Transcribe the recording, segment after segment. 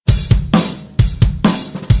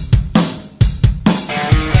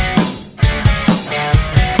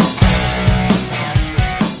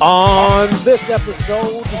On this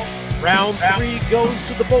episode, round 3 goes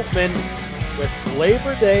to the Boatmen with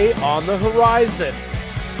Labor Day on the horizon.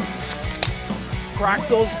 Crack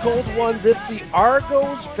those cold ones, it's the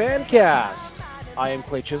Argos Fancast. I am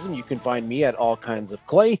Clay Chisholm. You can find me at All Kinds of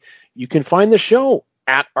Clay. You can find the show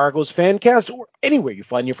at Argos Fancast or anywhere you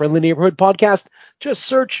find your friendly neighborhood podcast. Just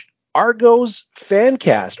search Argos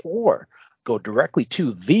Fancast or go directly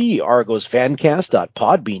to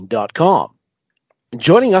theargosfancast.podbean.com.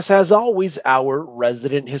 Joining us, as always, our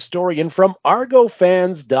resident historian from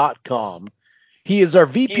argofans.com. He is our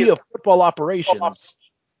VP of Football Operations,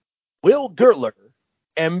 Will Gertler,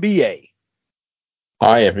 MBA.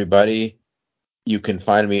 Hi, everybody. You can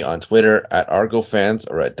find me on Twitter at ArgoFans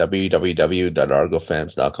or at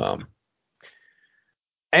www.argofans.com.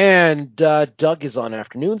 And Doug is on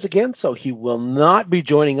afternoons again, so he will not be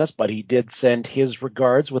joining us, but he did send his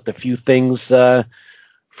regards with a few things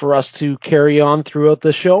for us to carry on throughout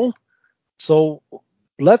the show. So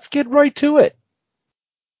let's get right to it.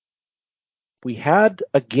 We had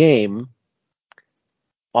a game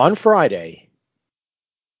on Friday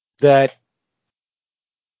that,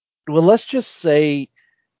 well, let's just say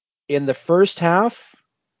in the first half,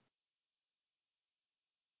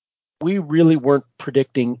 we really weren't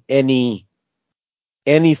predicting anything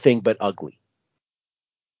but ugly.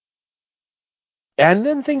 And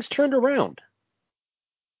then things turned around.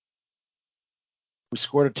 We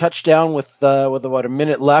scored a touchdown with about a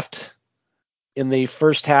minute left in the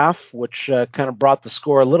first half, which kind of brought the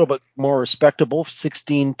score a little bit more respectable,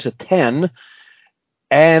 16-10.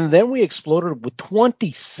 And then we exploded with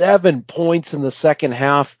 27 points in the second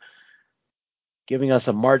half, giving us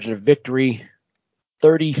a margin of victory,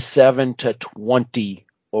 37-20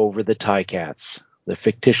 over the Ticats, the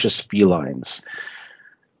fictitious felines.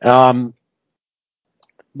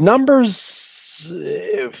 Numbers,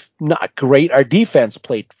 not great. Our defense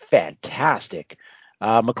played fantastic.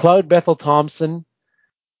 McLeod Bethel Thompson,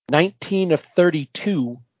 19 of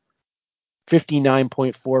 32,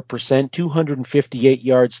 59.4%, 258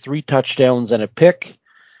 yards, 3 touchdowns, and a pick.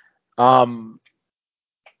 Our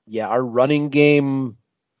running game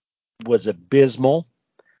was abysmal.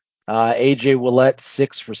 AJ Willett,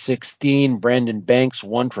 6 for 16, Brandon Banks,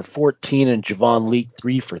 1 for 14, and Javon Leake,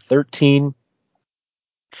 3 for 13.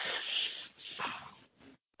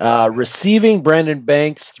 Receiving, Brandon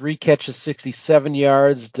Banks, 3 catches, 67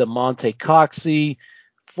 yards. DeMonte Coxey,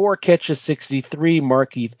 4 catches, 63.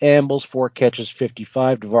 Markeith Ambles, 4 catches,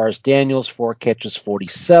 55. DeVaris Daniels, 4 catches,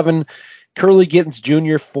 47. Curly Gittens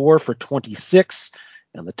Jr., 4 for 26.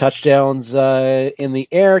 And the touchdowns in the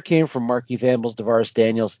air came from Markeith Ambles, DeVaris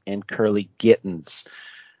Daniels, and Curly Gittens.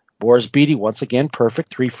 Boris Beatty, once again,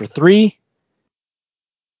 perfect, 3 for 3.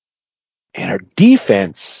 And our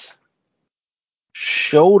defense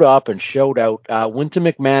showed up and showed out. Wynton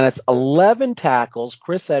McManus, 11 tackles.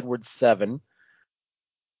 Chris Edwards, 7.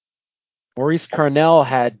 Maurice Carnell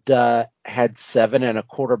had 7 and a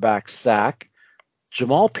quarterback sack.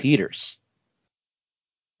 Jamal Peters,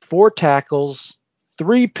 4 tackles,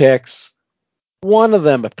 3 picks, one of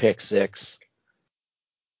them a pick 6.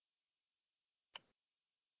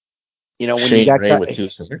 You know, when Shane you got Ray with 2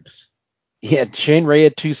 sacks. Yeah, Shane Ray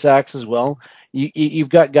had 2 sacks as well. You've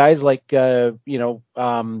got guys like Enoch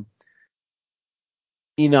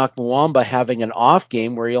Mwamba having an off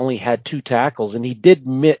game where he only had 2 tackles, and he did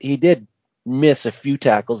miss a few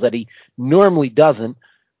tackles that he normally doesn't.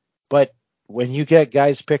 But when you get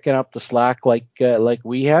guys picking up the slack like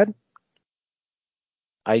we had,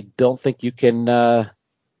 I don't think you can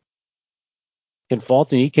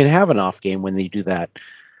fault him. You can have an off game when they do that.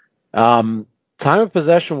 Time of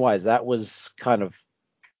possession wise, that was kind of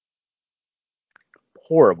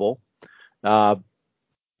horrible.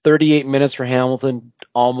 38 minutes for Hamilton,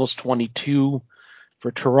 almost 22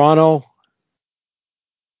 for Toronto.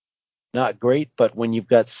 Not great, but when you've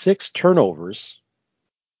got 6 turnovers,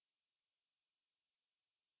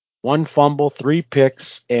 1 fumble, 3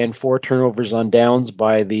 picks, and 4 turnovers on downs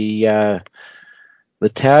by the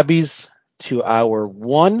Tabbies to our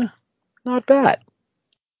 1, not bad.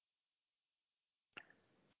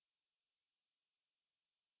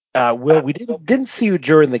 Will, we didn't see you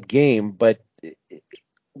during the game, but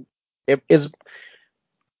is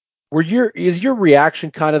your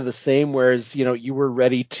reaction kind of the same? Whereas you were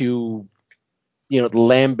ready to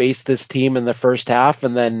lambaste this team in the first half,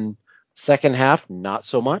 and then second half not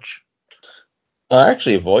so much. I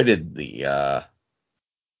actually avoided the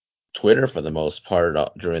Twitter for the most part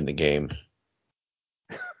during the game,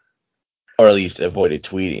 or at least avoided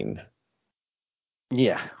tweeting.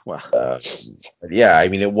 Yeah, well, yeah, I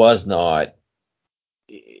mean, it was not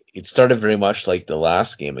it started very much like the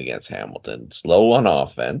last game against Hamilton. Slow on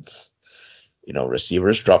offense.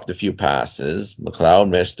 Receivers dropped a few passes. McLeod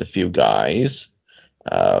missed a few guys.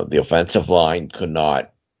 The offensive line could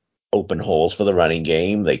not open holes for the running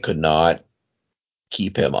game. They could not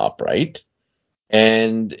keep him upright.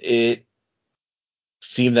 And it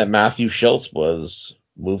seemed that Matthew Schultz was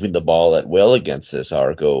moving the ball at will against this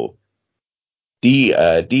Argo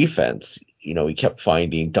defense. He kept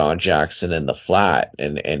finding Don Jackson in the flat,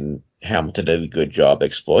 and Hamilton did a good job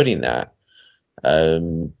exploiting that.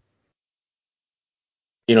 They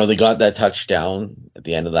got that touchdown at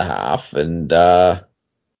the end of the half, and but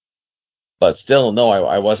still, no,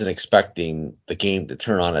 I wasn't expecting the game to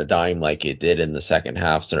turn on a dime like it did in the second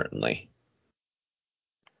half, certainly.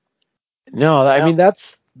 No, I mean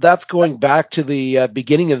that's going back to the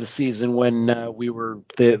beginning of the season when we were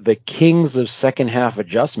the kings of second half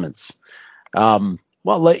adjustments. Well,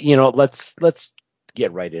 let's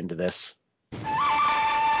get right into this.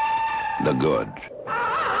 The good,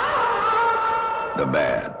 the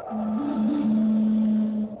bad,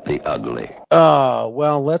 the ugly.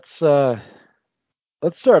 Well, let's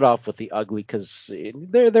start off with the ugly because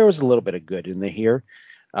there was a little bit of good in here.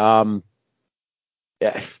 Yeah,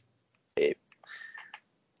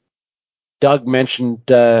 Doug mentioned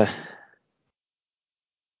what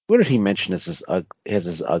did he mention as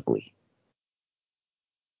his ugly?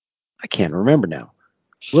 I can't remember now.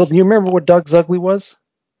 Will, do you remember what Doug's ugly was?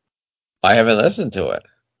 I haven't listened to it.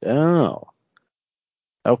 Oh,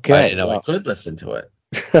 okay. I didn't know I could listen to it.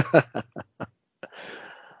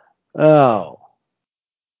 Oh,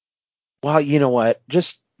 well, you know what?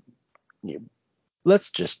 Let's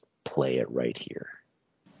just play it right here.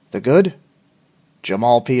 The good,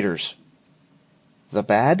 Jamal Peters. The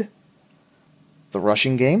bad, the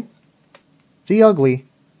rushing game. The ugly,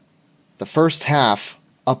 the first half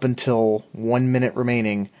up until 1 minute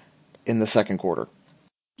remaining in the second quarter.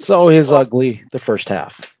 So his ugly, the first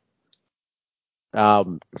half.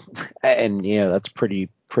 And yeah, that's pretty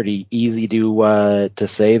easy to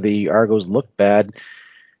say. The Argos looked bad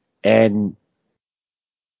and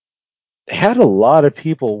had a lot of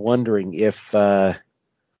people wondering if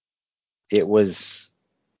it was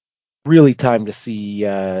really time to see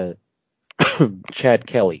Chad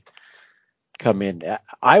Kelly come in.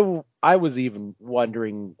 I was even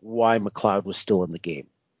wondering why McLeod was still in the game.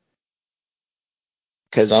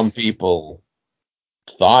 Some people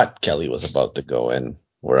thought Kelly was about to go in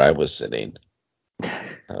where I was sitting.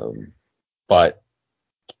 But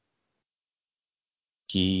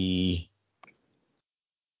he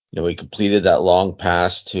completed that long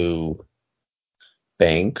pass to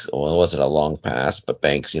Banks. Well, it wasn't a long pass, but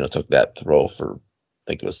Banks, took that throw for, I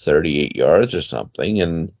think it was 38 yards or something,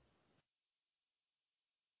 and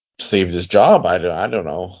saved his job. I don't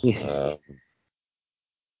know.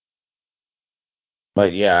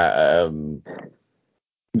 But yeah,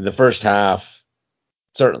 the first half,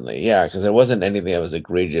 certainly, yeah, because there wasn't anything that was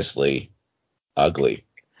egregiously ugly.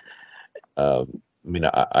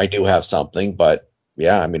 I do have something, but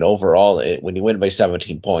yeah, overall, when you win by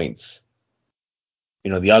 17 points,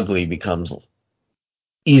 the ugly becomes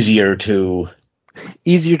easier to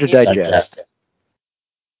digest.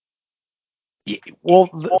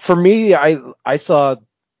 Well, for me, I saw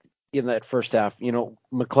in that first half,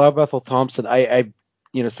 McLeod Bethel Thompson. I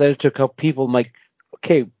said it to a couple people. I'm like,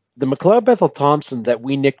 okay, the McLeod Bethel Thompson that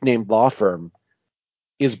we nicknamed Law Firm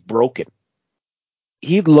is broken.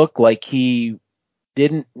 He looked like he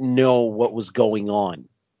didn't know what was going on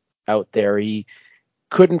out there. He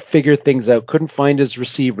couldn't figure things out, couldn't find his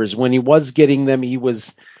receivers. When he was getting them, he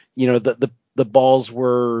was, the balls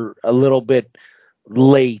were a little bit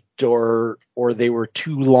late or they were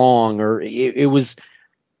too long, or it was,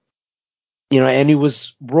 and he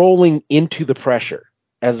was rolling into the pressure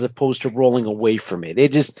as opposed to rolling away from it.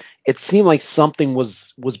 It seemed like something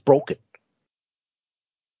was broken.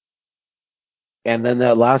 And then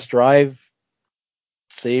that last drive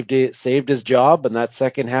saved his job, and that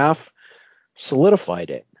second half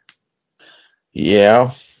solidified it.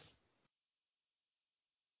 Yeah.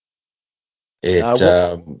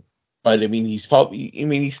 But he's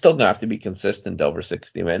still gonna have to be consistent over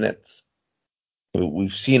 60 minutes.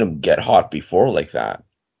 We've seen him get hot before like that,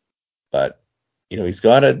 but he's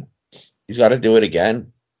got to do it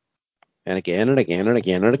again and again and again and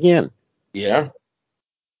again and again. Yeah.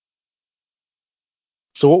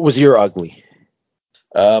 So what was your ugly?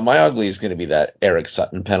 My ugly is going to be that Eric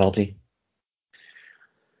Sutton penalty.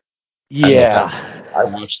 Yeah. I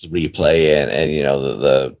watched the replay and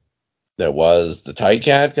there was the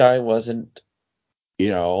Ticat guy wasn't,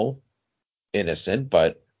 innocent,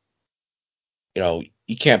 but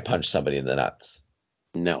you can't punch somebody in the nuts.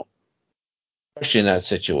 No. Especially in that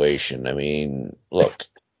situation. I mean, look,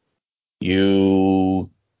 you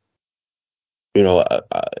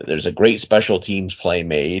there's a great special teams play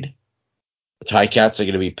made. The Ticats are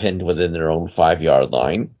going to be pinned within their own 5 yard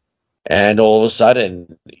line. And all of a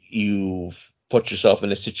sudden, you've put yourself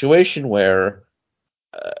in a situation where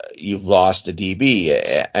you've lost a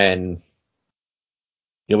DB. And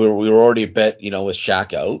we were already a bit, with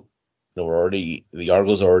Shaq out. The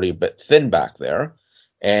Argos are already a bit thin back there.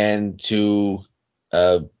 And to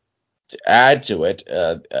add to it,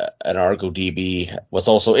 an Argo DB was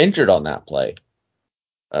also injured on that play,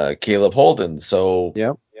 Caleb Holden. So,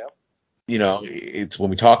 Yep. it's when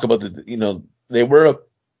we talk about they were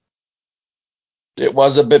it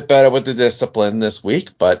was a bit better with the discipline this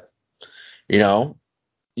week, but you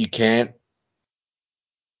can't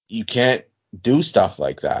you can't do stuff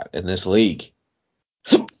like that in this league.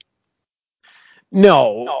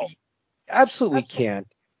 No, absolutely can't.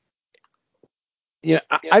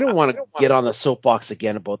 I don't want to get on the soapbox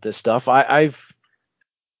again about this stuff.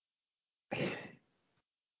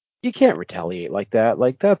 You can't retaliate like that.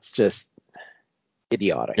 Like, that's just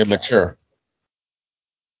idiotic.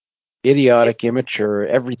 Idiotic, immature,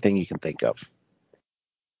 everything you can think of.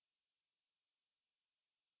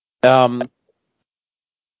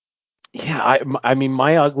 Yeah, I mean,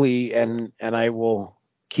 my ugly, and I will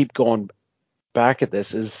keep going back at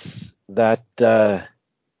this, is that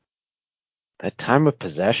time of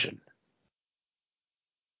possession.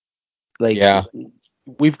 Like, Yeah.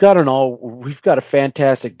 we've got a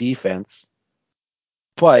fantastic defense,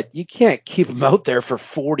 but you can't keep them out there for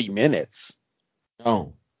 40 minutes.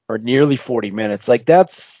 No. Or nearly 40 minutes. Like,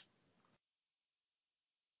 that's,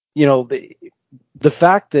 the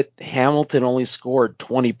fact that Hamilton only scored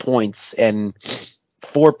 20 points and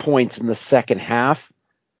 4 points in the second half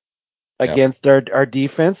against our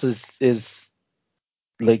defense is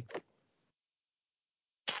like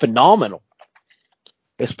phenomenal.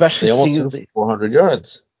 Especially They almost seeing threw 400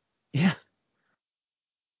 yards. Yeah.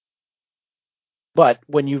 But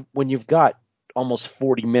when you've got almost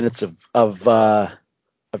 40 minutes of time,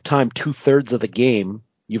 2/3 of the game,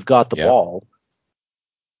 you've got the ball.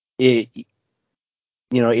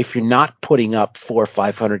 If you're not putting up 400 or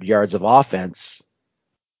 500 yards of offense,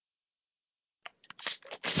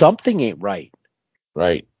 something ain't right.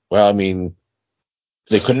 Right. Well, I mean,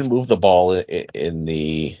 they couldn't move the ball in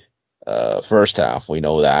the first half. We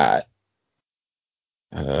know that.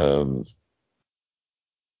 Well,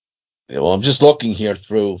 I'm just looking here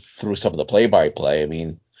through some of the play-by-play. I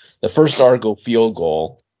mean, the first Argo field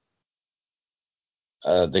goal,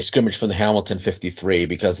 they scrimmaged from the Hamilton 53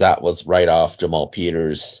 because that was right off Jamal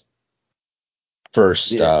Peters'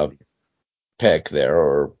 first pick there,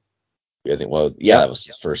 or I think, that was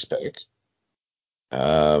his first pick.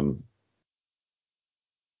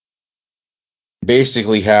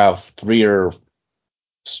 Basically have 3 or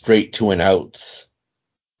straight 2-and-outs.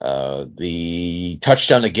 The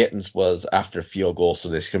touchdown to Gittins was after field goal, so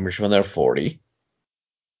they scrimmaged from their 40.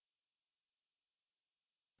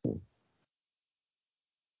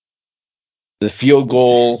 The field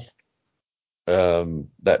goal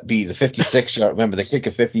that beat the 56-yard. Remember, they kick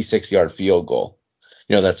a 56-yard field goal.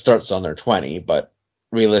 That starts on their 20, but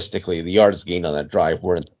realistically, the yards gained on that drive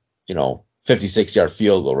weren't, 56-yard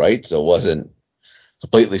field goal, right? So it wasn't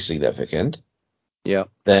completely significant. Yeah.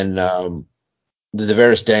 Then the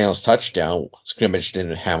Deveris Daniels touchdown scrimmaged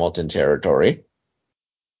in Hamilton territory.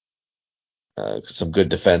 Some good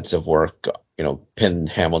defensive work, pinned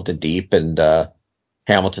Hamilton deep, and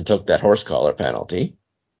Hamilton took that horse collar penalty.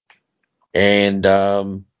 And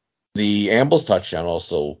the Ambles touchdown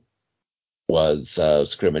also was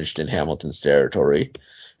scrimmaged in Hamilton's territory.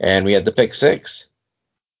 And we had the pick six.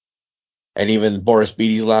 And even Boris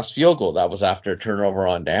Beatty's last field goal, that was after a turnover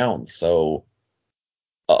on down. So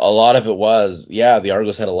a lot of it was, the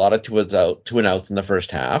Argos had a lot of two and outs in the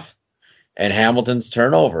first half. And Hamilton's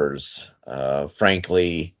turnovers,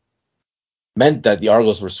 frankly, meant that the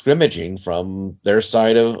Argos were scrimmaging from their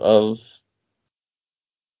side of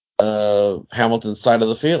Hamilton's side of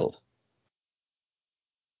the field.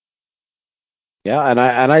 Yeah, and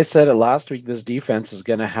I said it last week. This defense is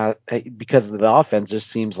going to have, because the offense just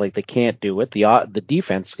seems like they can't do it. The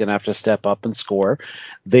defense is going to have to step up and score.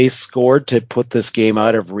 They scored to put this game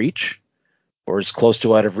out of reach, or as close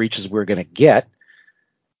to out of reach as we're going to get.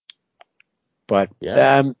 But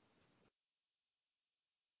now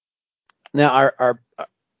our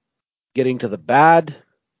getting to the bad.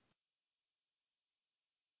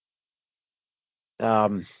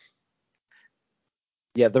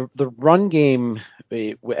 The run game,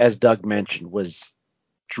 as Doug mentioned, was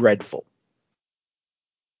dreadful.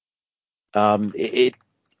 It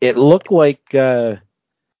looked like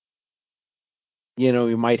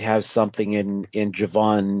we might have something in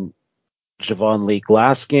Javon Leak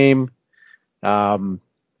last game. We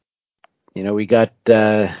got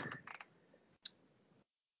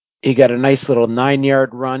he got a nice little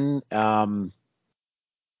 9-yard run,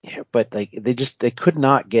 but like they could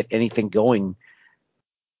not get anything going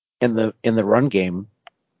in the run game.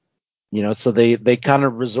 So they kind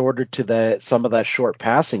of resorted to some of that short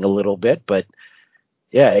passing a little bit, but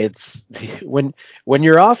yeah, it's when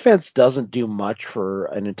your offense doesn't do much for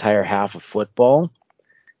an entire half of football,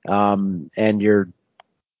 and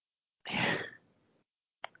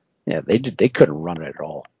they couldn't run it at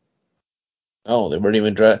all. No, they weren't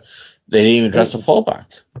even dress. They didn't even dress the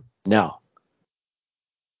fullback. No.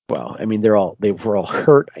 Well, I mean they were all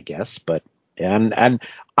hurt, I guess, but and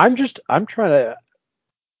I'm trying to.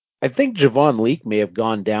 I think Javon Leak may have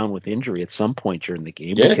gone down with injury at some point during the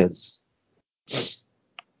game because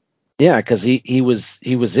he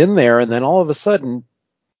was in there, and then all of a sudden,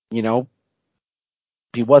 he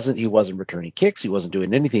wasn't returning kicks, he wasn't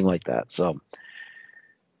doing anything like that. So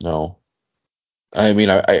no, I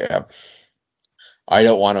mean I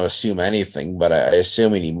don't want to assume anything, but I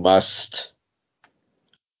assuming he must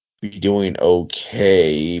be doing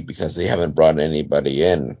okay because they haven't brought anybody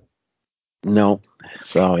in. no,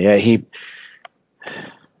 so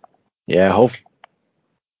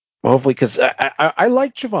hopefully because I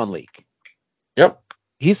like Javon Leak. Yep.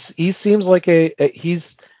 He seems like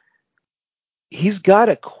he's got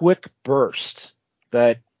a quick burst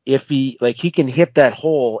that if he can hit that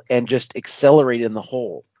hole and just accelerate in the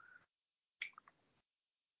hole.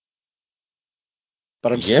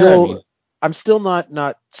 But I'm still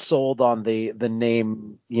not sold on the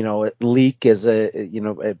name, Leak as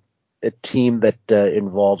a team that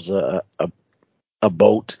involves a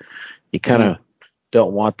boat. You kind of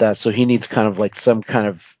don't want that, so he needs kind of like some kind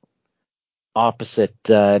of opposite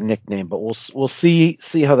nickname. But we'll see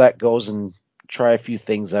how that goes and try a few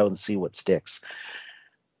things out and see what sticks.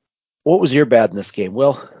 What was your bad in this game,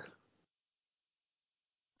 Will?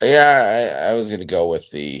 Yeah, I was going to go with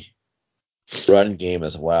the run game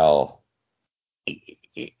as well.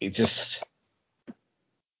 It just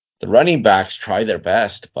the running backs try their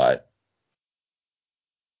best, but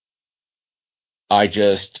I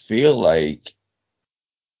just feel like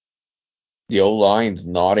the O-line's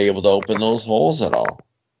not able to open those holes at all.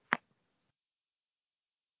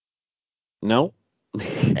 No.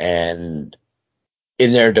 And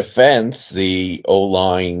in their defense, the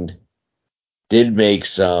O-line did make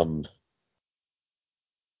some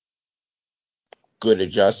good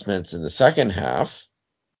adjustments in the second half,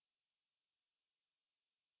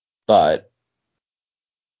 but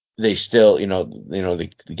they still, they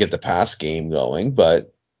get the pass game going,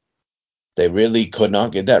 but they really could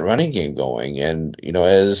not get that running game going. And,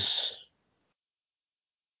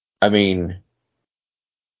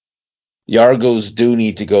 the Argos do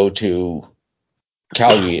need to go to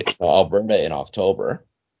Calgary, Alberta in October.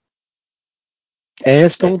 And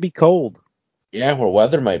it's going to be cold. Yeah, where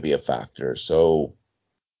weather might be a factor. So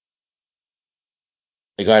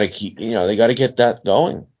they got to they got to get that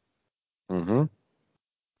going. Mm-hmm.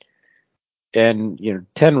 And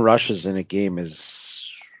 10 rushes in a game is,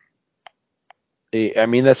 I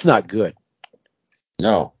mean, that's not good.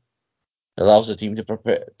 No, it allows the team to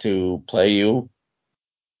prepare to play you.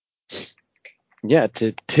 Yeah,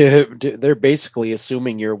 they're basically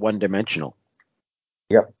assuming you're one-dimensional.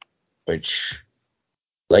 Yep. Which,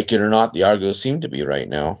 like it or not, the Argos seem to be right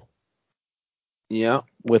now. Yeah,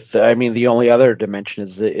 the only other dimension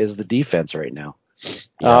is the defense right now.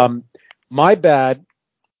 Yeah. My bad.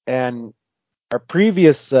 And our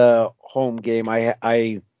previous home game,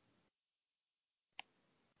 I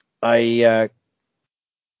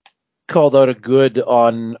called out a good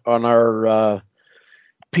on our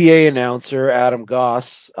PA announcer Adam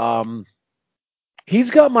Gosse.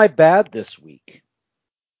 He's got my bad this week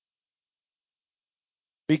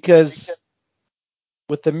because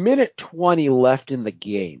with a minute 20 left in the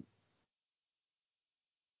game,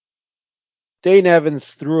 Dane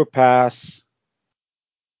Evans threw a pass,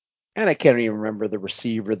 and I can't even remember the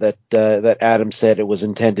receiver that Adam said it was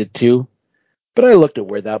intended to. But I looked at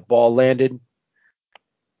where that ball landed.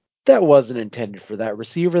 That wasn't intended for that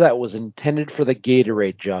receiver. That was intended for the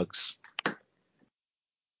Gatorade jugs.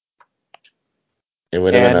 It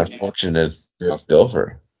would have been unfortunate if it knocked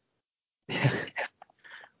over.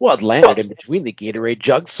 Well, it landed in between the Gatorade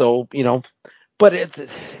jugs, so, but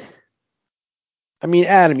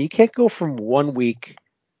Adam, you can't go from 1 week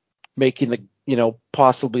making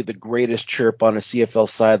possibly the greatest chirp on a CFL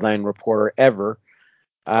sideline reporter ever,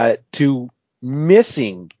 to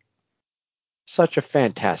missing Such a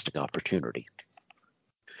fantastic opportunity.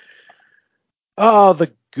 Oh,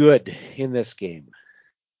 the good in this game.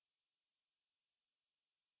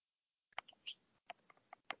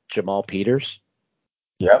 Jamal Peters.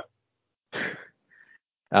 Yep.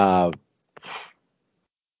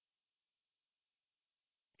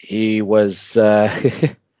 He was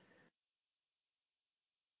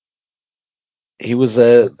he was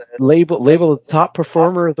labeled the top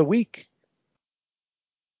performer of the week.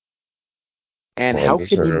 And Well how can you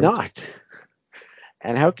deserved. not?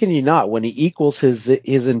 And how can you not when he equals his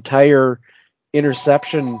entire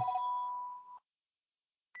interception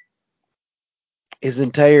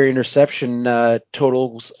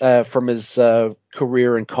totals from his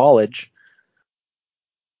career in college?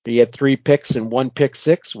 He had 3 picks and 1 pick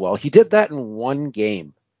six. Well, he did that in one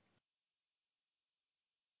game.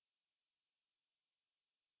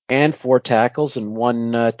 And 4 tackles and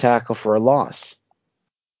 1 tackle for a loss.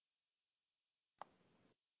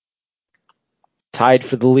 Tied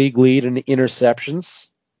for the league lead in interceptions.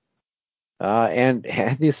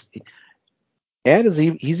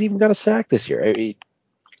 He's even got a sack this year.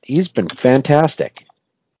 He's been fantastic.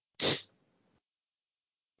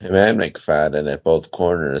 Him and McFadden at both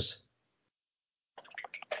corners.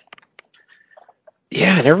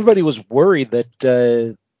 Yeah, and everybody was worried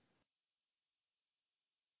that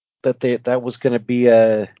that was going to be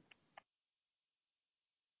a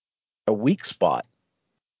weak spot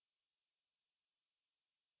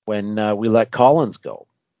when we let Collins go,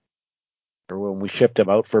 or when we shipped him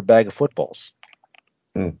out for a bag of footballs.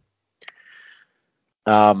 Yeah,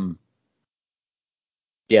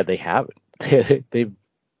 they have it.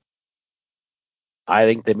 I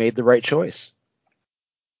think they made the right choice.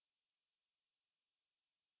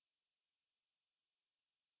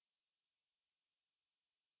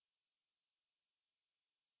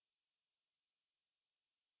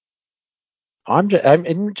 I'm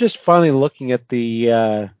just finally looking at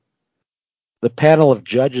the panel of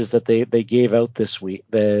judges that they gave out this week.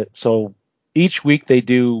 So each week they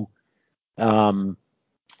do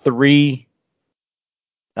 3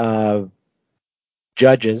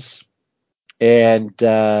 judges, and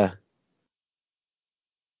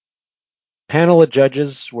panel of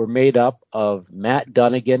judges were made up of Matt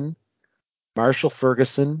Dunnigan, Marshall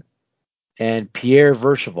Ferguson, and Pierre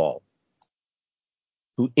Vercheval,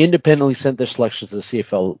 who independently sent their selections to the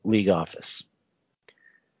CFL League office.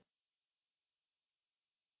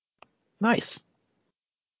 Nice.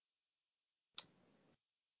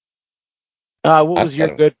 What was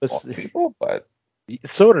your good? People, but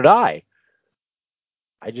so did I.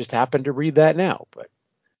 I just happened to read that now. But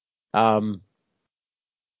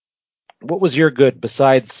what was your good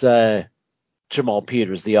besides Jamal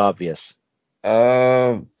Peters, the obvious?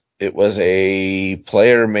 it was a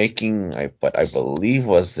player making what I believe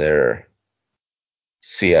was their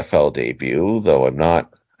CFL debut, though I'm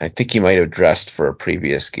not. I think he might have dressed for a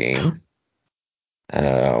previous game.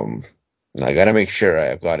 I got to make sure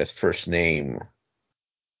I've got his first name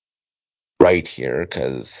right here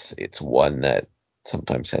because it's one that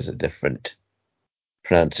sometimes has a different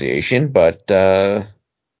pronunciation. But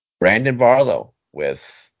Brandon Barlow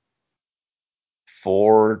with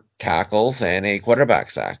 4 tackles and a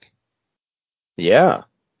quarterback sack. Yeah.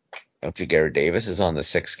 Jaguar Davis is on the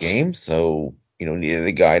 6th game, so needed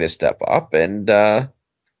a guy to step up and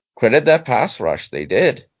credit that pass rush. They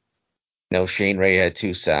did. Shane Ray had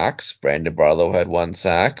 2 sacks. Brandon Barlow had 1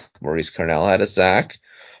 sack. Maurice Cornell had a sack.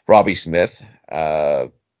 Robbie Smith,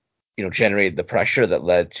 generated the pressure that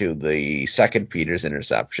led to the second Peters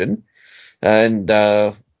interception. And,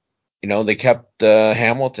 they kept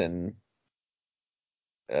Hamilton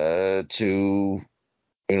to,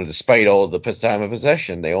 despite all the time of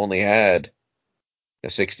possession, they only had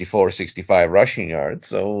 64, 65 rushing yards.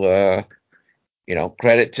 So,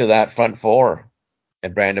 credit to that front 4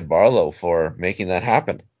 and Brandon Barlow for making that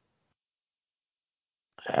happen.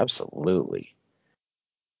 Absolutely.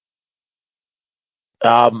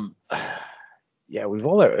 Yeah, we've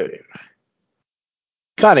all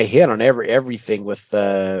kind of hit on everything with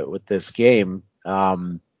this game.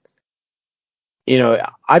 I'm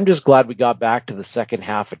just glad we got back to the second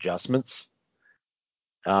half adjustments,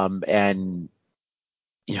 and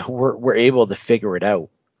we're able to figure it out.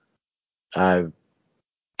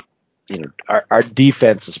 Our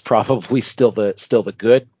defense is probably still the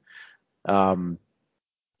good. The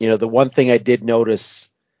one thing I did notice,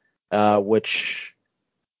 which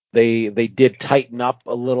they did tighten up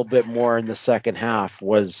a little bit more in the second half,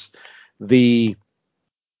 was in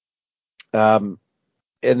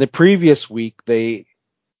the previous week we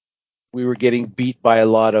were getting beat by a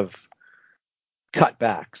lot of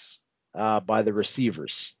cutbacks by the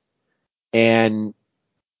receivers, And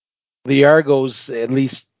the Argos, at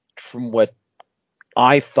least from what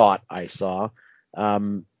I thought I saw,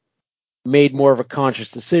 made more of a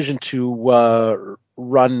conscious decision to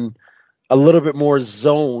run a little bit more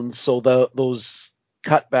zone so those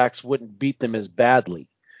cutbacks wouldn't beat them as badly.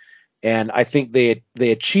 And I think they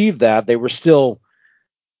achieved that. They were still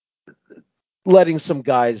letting some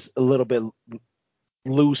guys a little bit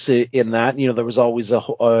loose in that. There was always a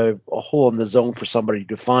hole in the zone for somebody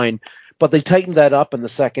to find. But they tightened that up in the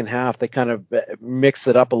second half. They kind of mixed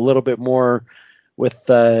it up a little bit more with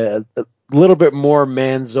a little bit more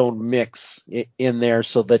man zone mix in there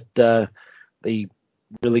so that they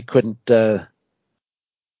really couldn't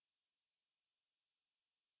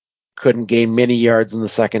gain many yards in the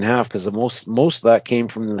second half because most of that came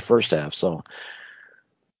from the first half. So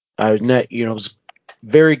it was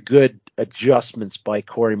very good adjustments by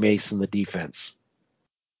Corey Mason, the defense.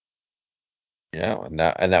 Yeah, and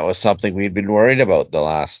that was something we'd been worried about the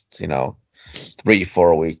last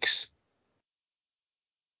 3-4 weeks.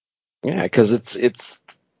 Yeah, because it's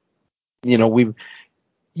we've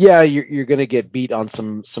you're going to get beat on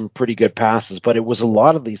some pretty good passes, but it was a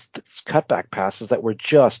lot of these cutback passes that were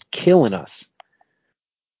just killing us,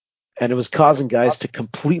 and it was causing guys to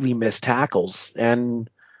completely miss tackles. And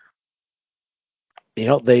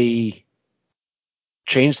they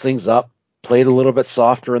changed things up, played a little bit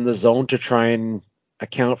softer in the zone to try and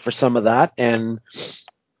account for some of that, and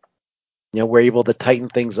we're able to tighten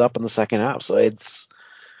things up in the second half. So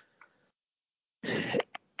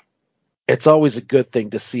it's always a good thing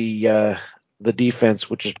to see the defense,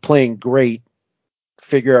 which is playing great,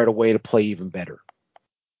 figure out a way to play even better.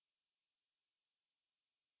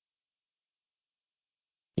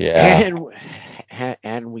 Yeah,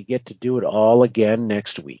 And we get to do it all again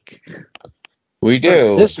next week. we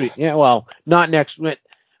do. This week. Yeah, well, not next week.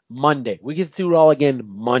 Monday. We get to do it all again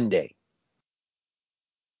Monday.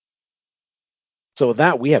 So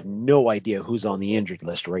that we have no idea who's on the injured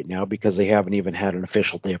list right now because they haven't even had an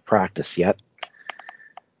official day of practice yet.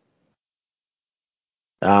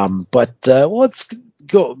 But let's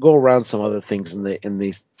go around some other things in the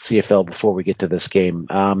CFL before we get to this game.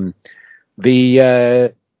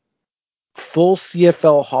 The full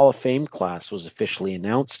CFL Hall of Fame class was officially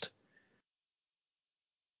announced,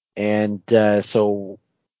 and so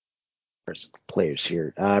where's the players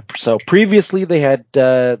here? So previously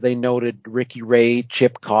they noted Ricky Ray,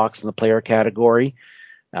 Chip Cox in the player category.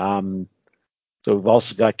 So we've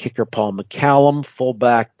also got kicker Paul McCallum,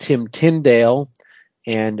 fullback Tim Tyndale,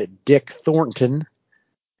 and Dick Thornton,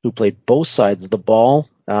 who played both sides of the ball.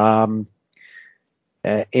 In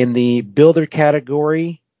the builder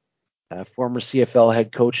category, former CFL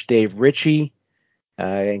head coach Dave Ritchie,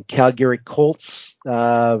 and Calgary Colts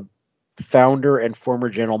founder and former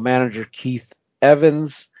general manager Keith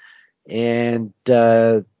Evans, and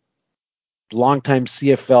longtime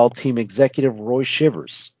CFL team executive Roy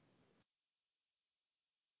Shivers.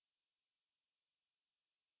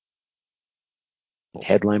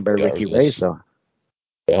 Headlined by Ricky Ray. So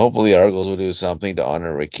hopefully Argos will do something to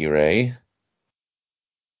honor Ricky Ray.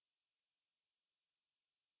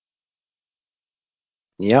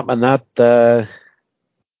 Yep, and that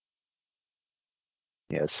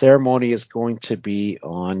ceremony is going to be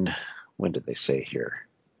on, when did they say here?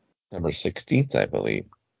 September 16th, I believe.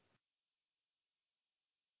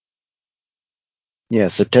 Yeah,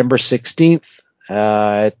 September 16th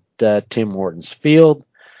at Tim Hortons Field.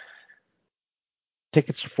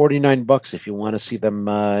 Tickets are $49 if you want to see them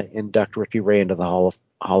induct Ricky Ray into the Hall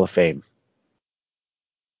of Fame.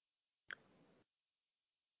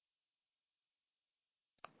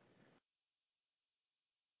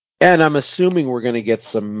 And I'm assuming we're going to get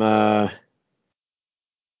some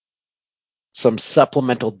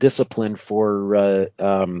supplemental discipline for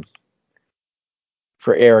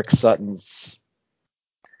Eric Sutton's.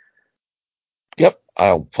 Yep,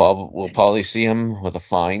 we'll probably see him with a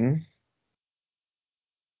fine.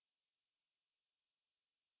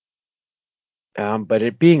 But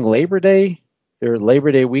it being Labor Day or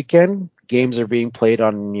Labor Day weekend, games are being played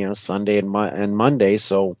on Sunday and Monday,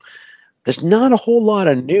 so there's not a whole lot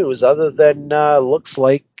of news other than looks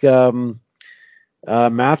like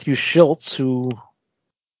Matthew Schultz, who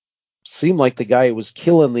seemed like the guy who was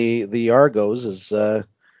killing the Argos, is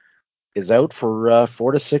out for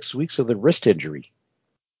 4 to 6 weeks with a wrist injury.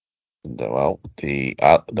 Well, the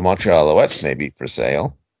Montreal Alouettes may be for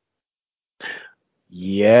sale.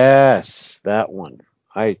 Yes, that one.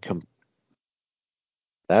 That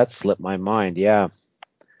slipped my mind. Yeah.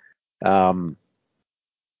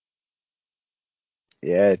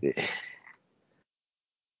 Yeah.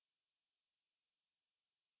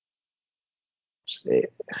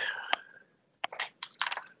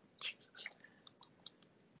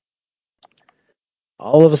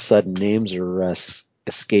 All of a sudden, names are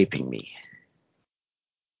escaping me.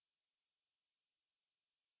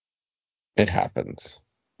 It happens.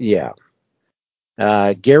 Yeah.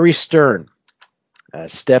 Gary Stern,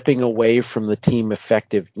 stepping away from the team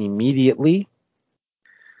effective immediately.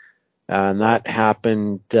 And that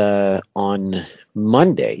happened on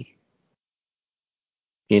Monday.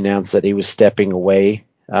 He announced that he was stepping away.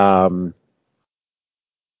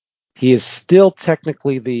 He is still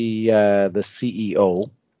technically the CEO,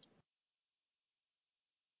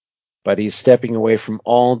 but he's stepping away from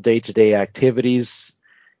all day-to-day activities.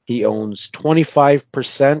 He owns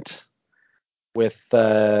 25% with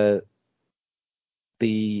the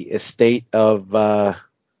estate of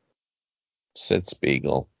Sid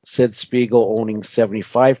Spiegel. Sid Spiegel owning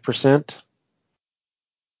 75%.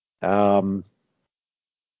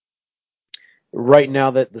 Right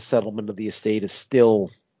now, that the settlement of the estate is still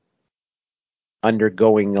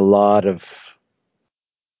undergoing a lot of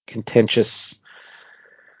contentious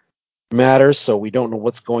matters, so we don't know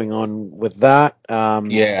what's going on with that. Yeah, I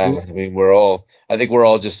mean, I think we're all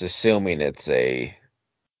just assuming it's a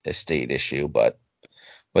state issue, but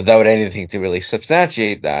without anything to really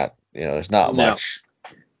substantiate that, there's not No, much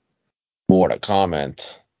more to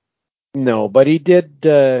comment. no, but he did.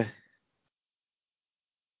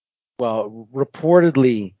 Well,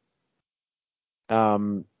 reportedly,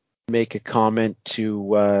 make a comment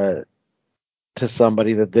to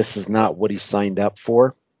somebody that this is not what he signed up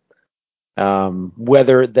for.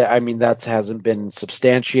 Whether that, I mean, that hasn't been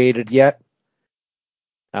substantiated yet.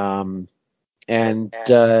 And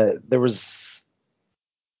there was,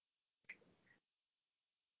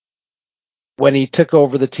 when he took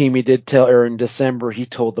over the team, he did tell, or in December, he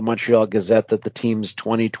told the Montreal Gazette that the team's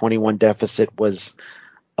 2021 deficit was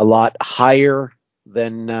a lot higher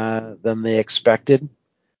than they expected.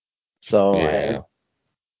 So, Yeah.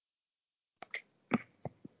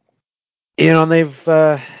 and they've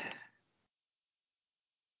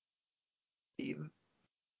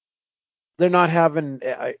they're not having,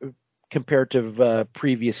 compared to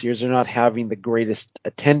previous years, they're not having the greatest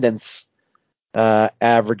attendance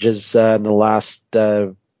averages in the last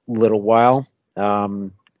little while.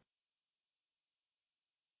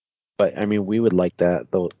 But I mean, we would like that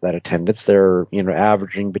attendance. They're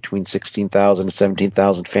averaging between 16,000 to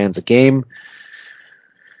 17,000 fans a game.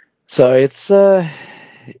 So it's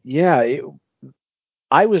yeah.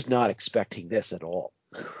 I was not expecting this at all.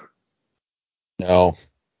 No.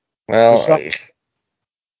 For Well, some,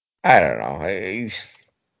 I don't know. I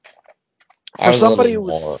for was a somebody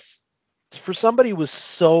little who more. was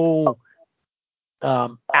so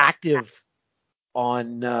active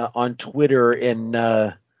on Twitter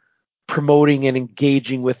and promoting and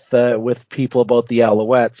engaging with people about the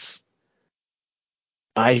Alouettes,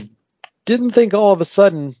 I didn't think all of a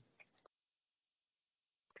sudden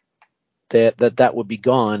that would be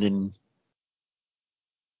gone, and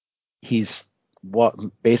he's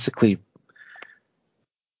basically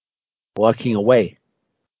walking away.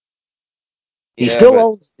 Yeah,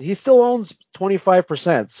 but He still owns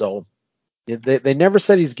 25%, so they never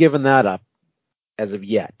said he's given that up as of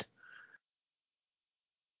yet.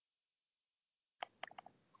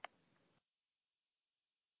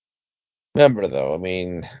 remember though, I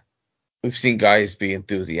mean, we've seen guys be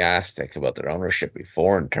enthusiastic about their ownership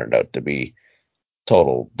before and turned out to be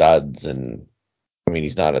total duds. And I mean,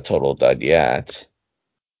 he's not a total dud yet,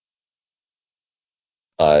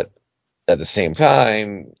 but at the same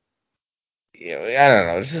time, I don't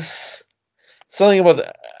know, it's just something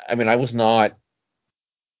about I mean, I was a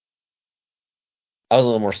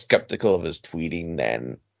little more skeptical of his tweeting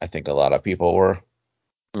than I think a lot of people were.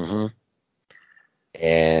 Mm-hmm.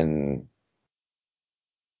 And,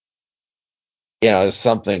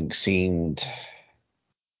 something seemed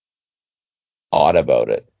odd about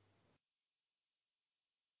it.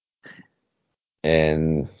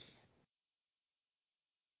 And,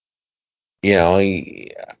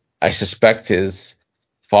 I suspect his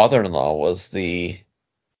father-in-law was the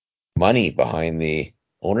money behind the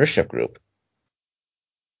ownership group.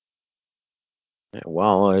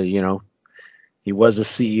 Well, he was a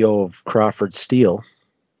CEO of Crawford Steel.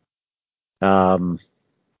 They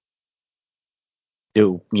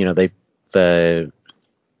the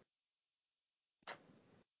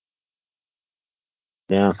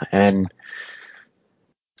yeah, and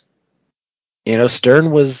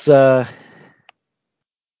Stern was kind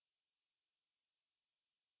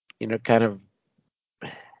of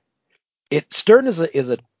it. Stern is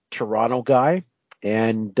a Toronto guy,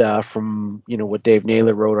 and from what Dave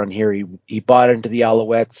Naylor wrote on here, he bought into the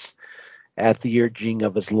Alouettes at the urging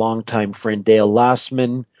of his longtime friend Dale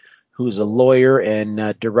Lastman, who's a lawyer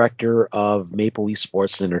and director of Maple Leaf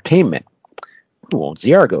Sports and Entertainment, who owns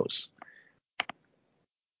the Argos.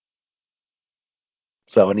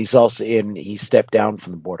 So, and he's also he stepped down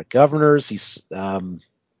from the board of governors. He's,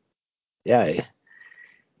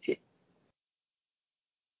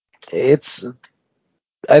 it's,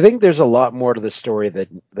 I think there's a lot more to the story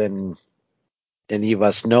than any of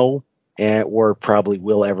us know, or probably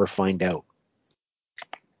will ever find out.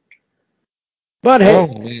 But Well,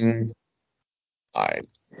 hey, I mean,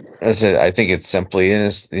 I think it's simply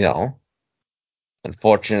is,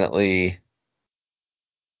 unfortunately,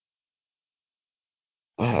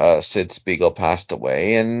 Sid Spiegel passed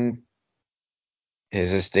away, and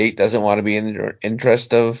his estate doesn't want to be in the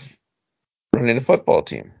interest of running a football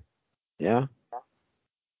team. yeah.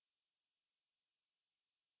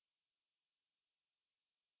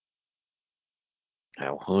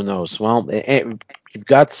 Oh, who knows? Well, you've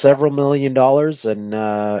got several $1 million,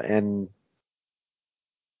 and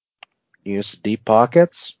use deep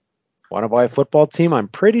pockets. Want to buy a football team? I'm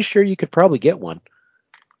pretty sure you could probably get one.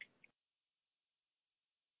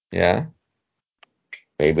 Yeah.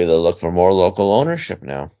 Maybe they'll look for more local ownership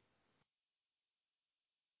now.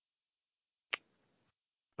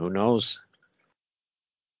 Who knows?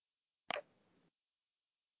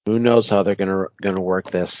 Who knows how they're gonna work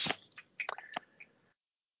this?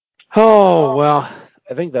 Oh well,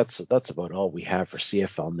 I think that's about all we have for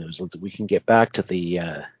CFL news. We can get back to the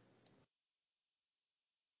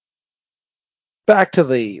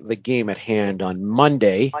game at hand on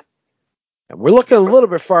Monday. And we're looking a little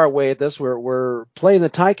bit far away at this. We're playing the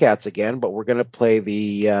Ticats again, but we're going to play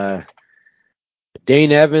the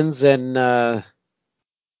Dane Evans and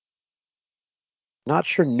not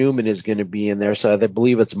sure Newman is going to be in there, so I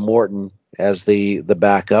believe it's Morton as the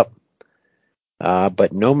backup.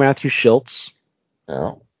 But no Matthew Schultz.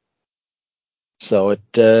 No. So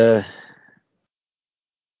it'll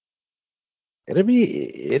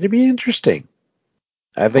be interesting.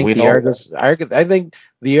 I think I think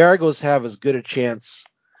the Argos have as good a chance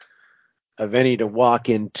of any to walk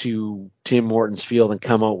into Tim Hortons Field and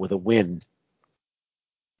come out with a win.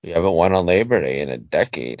 We haven't won on Labor Day in a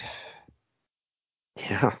decade.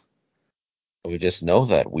 Yeah. We just know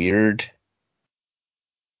that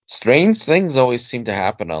strange things always seem to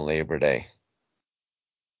happen on Labor Day.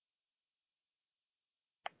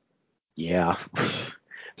 Yeah.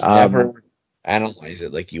 Never analyze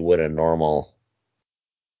it like you would a normal.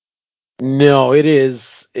 No, it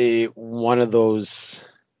is one of those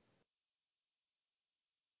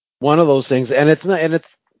things, and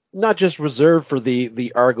it's not just reserved for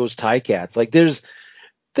the Argos Ticats. Like there's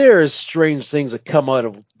strange things that come out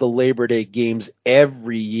of the Labor Day games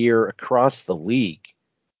every year across the league.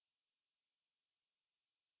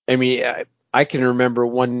 I mean, I can remember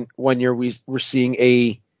one year we were seeing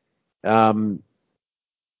a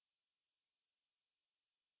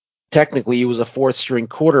technically he was a fourth string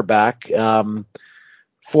quarterback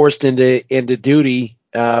forced into duty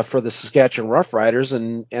for the Saskatchewan Roughriders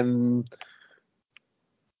and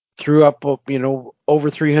threw up over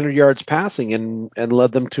 300 yards passing and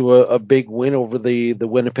led them to a big win over the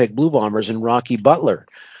Winnipeg Blue Bombers and Rocky Butler,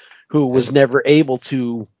 who was never able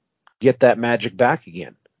to get that magic back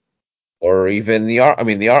again. Or even the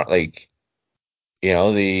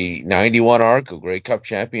the 91 Arco Grey Cup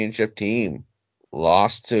championship team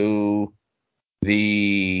lost to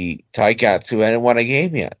the Ticats who hadn't won a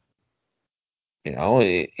game yet.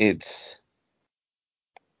 It's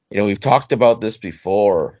we've talked about this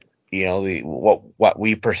before. What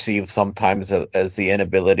we perceive sometimes as the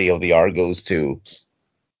inability of the Argos to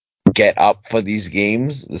get up for these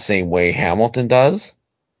games the same way Hamilton does.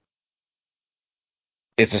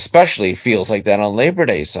 It especially feels like that on Labor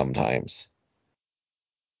Day sometimes.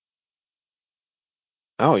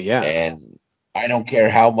 Oh yeah. And I don't care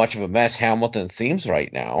how much of a mess Hamilton seems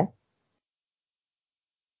right now.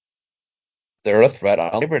 They're a threat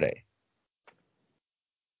on Labor Day.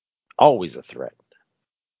 Always a threat.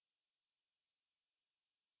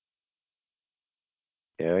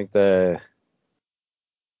 Yeah, I think the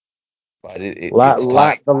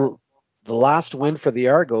last win for the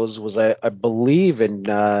Argos was I believe in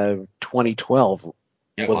 2012.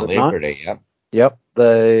 Yeah, was on it Labor not? Day, yep. Yep.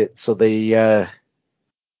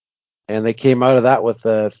 And they came out of that with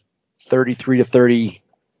a 33-30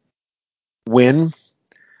 win.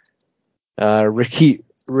 Ricky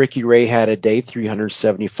Ray had a day,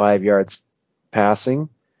 375 yards passing.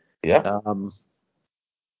 Yeah.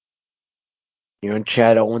 And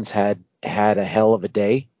Chad Owens had a hell of a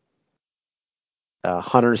day.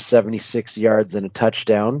 176 yards and a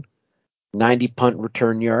touchdown, 90 punt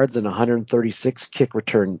return yards, and 136 kick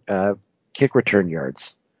return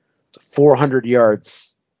yards. 400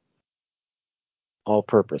 yards all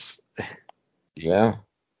purpose. Yeah.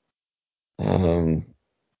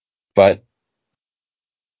 But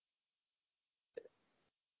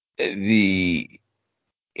I mean,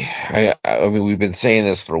 we've been saying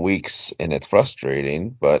this for weeks, and it's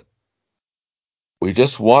frustrating, but we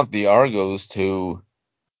just want the Argos to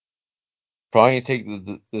try and take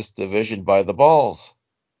this division by the balls.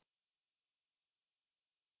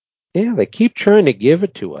 Yeah, they keep trying to give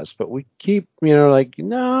it to us, but we keep, like,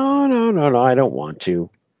 no, I don't want to.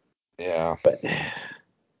 Yeah. But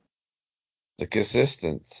The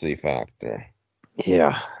consistency factor.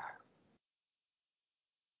 yeah.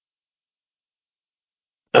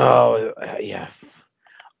 Oh, yeah.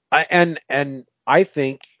 And I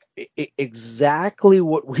think exactly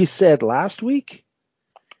what we said last week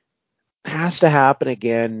has to happen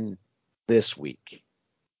again this week.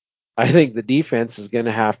 I think the defense is going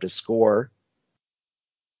to have to score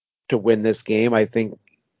to win this game. I think,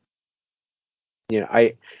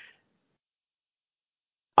 I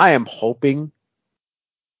am hoping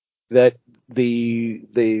that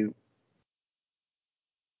the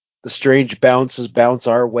strange bounces bounce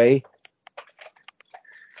our way,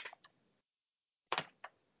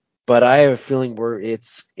 but I have a feeling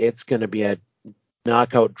it's going to be a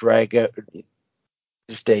knockout drag out,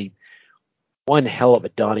 just a one hell of a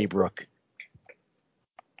Donnybrook.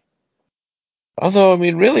 Although, I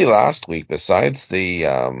mean, really, last week, besides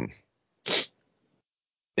the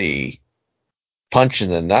punch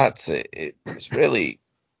in the nuts, it was really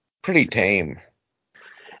pretty tame.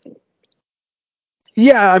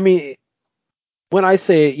 Yeah, I mean, when I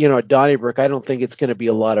say, Donnybrook, I don't think it's going to be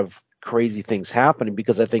a lot of crazy things happening,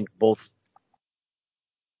 because I think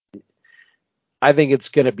it's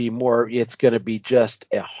going to be it's going to be just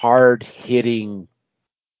a hard hitting,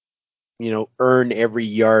 earn every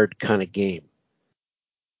yard kind of game.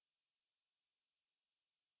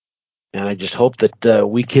 And I just hope that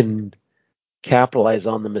we can capitalize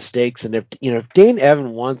on the mistakes. And if Dane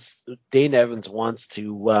Evans wants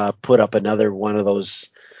to put up another one of those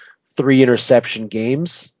 3 interception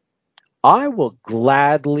games, I will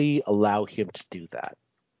gladly allow him to do that.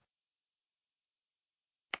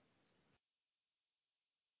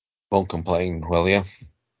 Won't complain, will you?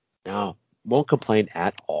 No, won't complain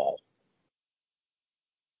at all.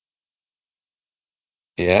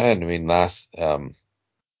 Yeah, and I mean,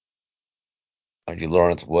 Andrew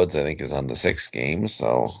Lawrence Woods, I think, is on the 6th game,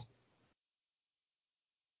 so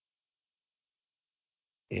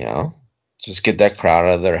just get that crowd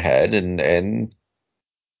out of their head and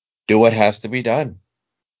do what has to be done.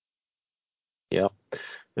 Yep.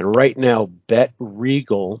 And right now, Bet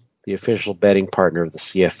Regal, the official betting partner of the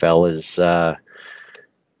CFL, is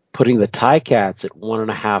putting the Ticats at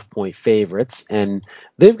 1.5-point favorites, and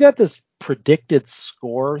they've got this predicted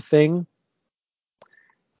score thing.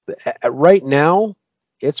 Right now,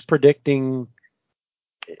 it's predicting.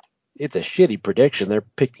 It's a shitty prediction. They're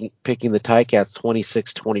picking the Ticats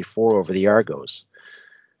 26-24 over the Argos.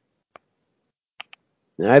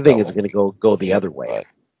 And I think it's going to go the other way.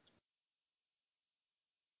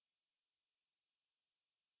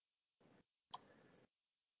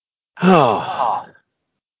 Oh.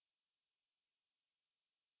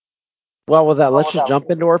 Well, with that, let's just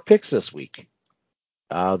jump into our picks this week.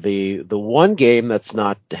 The one game that's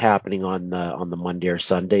not happening on the Monday or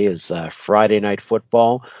Sunday is Friday Night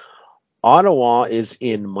Football. Ottawa is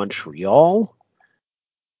in Montreal,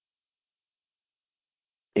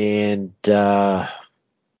 and Ottawa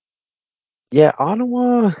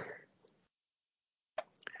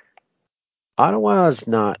is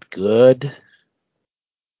not good,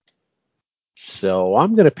 so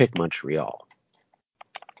I'm going to pick Montreal.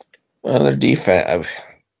 Well, their defense.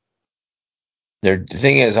 The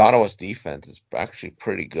thing is, Ottawa's defense is actually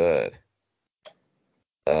pretty good.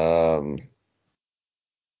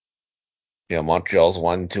 Montreal's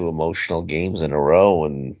won 2 emotional games in a row,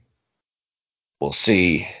 and we'll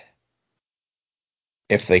see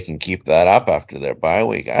if they can keep that up after their bye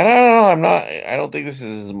week. I don't know. I don't think this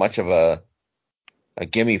is as much of a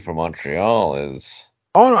gimme for Montreal as.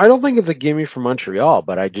 Oh, no, I don't think it's a gimme for Montreal,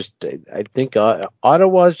 but I think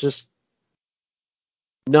Ottawa's just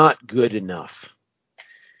not good enough.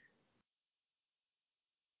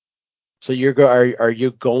 So are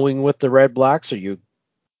you going with the Red Blacks? Or you?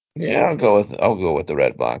 Yeah, I'll go with the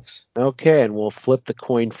Red Blacks. Okay, and we'll flip the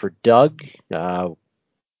coin for Doug.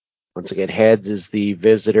 Once again, heads is the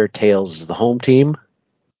visitor, tails is the home team.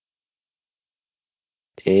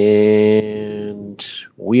 And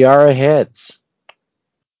we are a heads.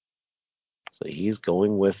 So he's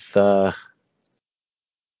going with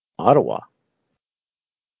Ottawa.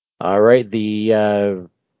 All right, the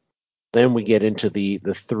Then we get into the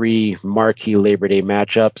three marquee Labor Day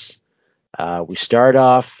matchups. We start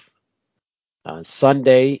off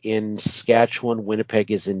Sunday in Saskatchewan.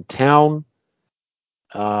 Winnipeg is in town.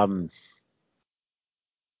 For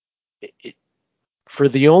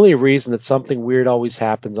the only reason that something weird always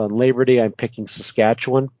happens on Labor Day, I'm picking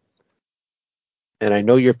Saskatchewan. And I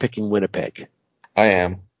know you're picking Winnipeg. I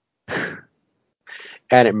am.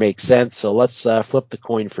 And it makes sense. So let's flip the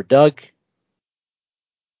coin for Doug.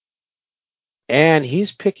 And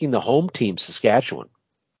he's picking the home team, Saskatchewan.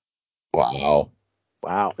 Wow.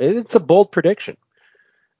 Wow. It's a bold prediction.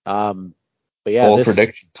 But yeah, Bold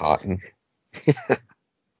prediction, Cotton.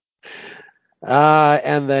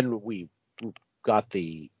 And then we got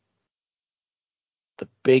the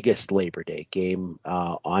biggest Labor Day game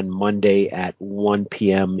on Monday at 1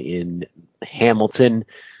 p.m. in Hamilton.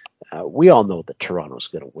 We all know that Toronto's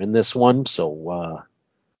going to win this one, so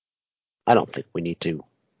I don't think we need to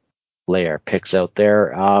lay our picks out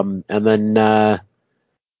there. And then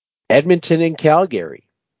Edmonton and Calgary.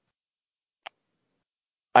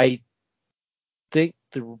 I think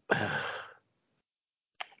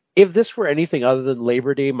if this were anything other than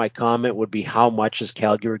Labor Day, my comment would be how much is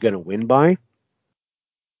Calgary going to win by?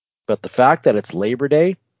 But the fact that it's Labor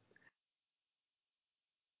Day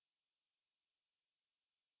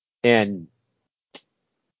and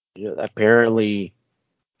apparently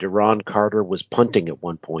Duron Carter was punting at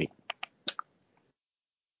one point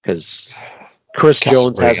because Chris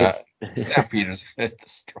Jones hasn't. Stampeders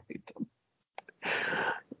destroyed them.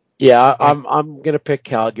 Yeah, I'm gonna pick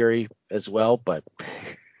Calgary as well, but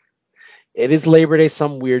it is Labor Day.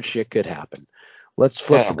 Some weird shit could happen. Let's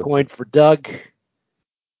flip the coin for Doug,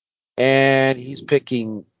 and he's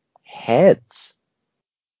picking heads.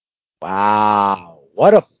 Wow,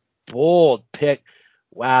 what a bold pick!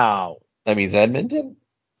 Wow. That means Edmonton?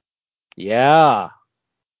 Yeah.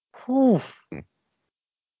 Whew.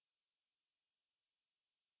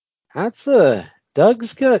 That's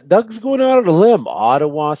Doug's going out on a limb.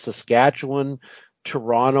 Ottawa, Saskatchewan,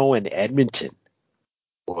 Toronto, and Edmonton.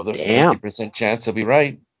 Well, there's Damn. a 50% chance he'll be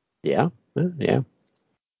right. Yeah. Yeah.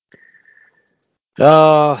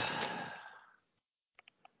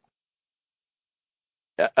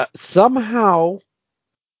 Somehow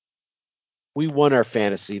we won our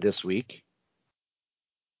fantasy this week.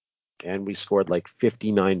 And we scored like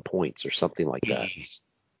 59 points or something like that.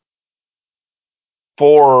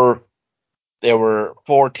 There were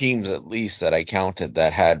 4 teams at least that I counted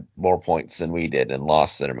that had more points than we did and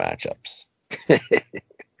lost their matchups.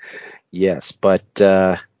 Yes, but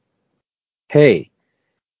hey,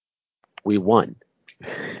 we won.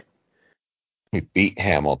 We beat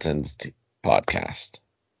Hamilton's podcast.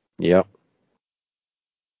 Yep.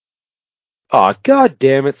 Oh, God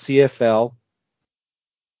damn it, CFL.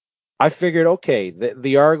 I figured, okay,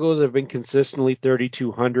 the Argos have been consistently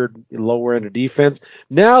 3,200 lower end of defense.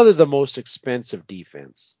 Now they're the most expensive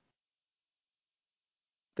defense.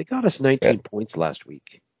 They got us 19 points last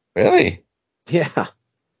week. Really? Yeah.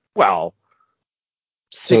 Well,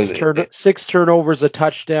 six turnovers, a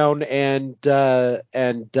touchdown, and 4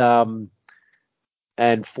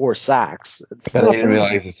 sacks. I didn't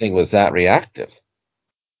realize the thing was that reactive.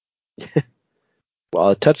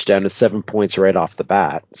 Well, a touchdown is 7 points right off the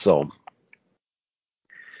bat. So,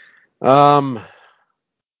 God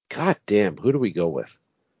damn, who do we go with?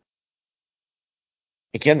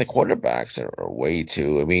 Again, the quarterbacks are way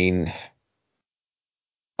too. I mean,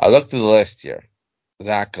 I looked through the list here.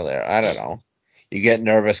 Zach Galera, I don't know. You get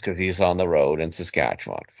nervous because he's on the road in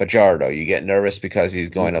Saskatchewan. Fajardo, you get nervous because he's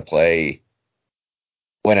going to play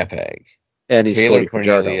Winnipeg. And he's Taylor Cody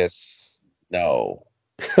Cornelius, no.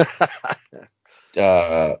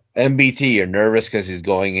 MBT, you're nervous because he's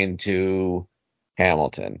going into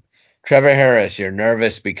Hamilton. Trevor Harris, you're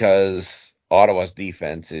nervous because Ottawa's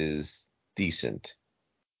defense is decent.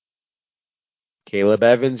 Caleb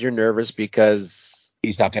Evans, you're nervous because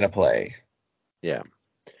he's not going to play. Yeah.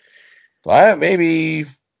 But maybe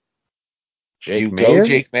Jake Mayer? Go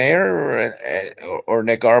Jake Mayer or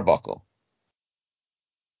Nick Arbuckle.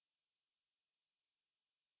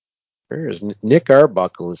 Where is Nick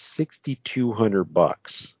Arbuckle? Is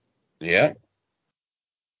 $6,200. Yeah.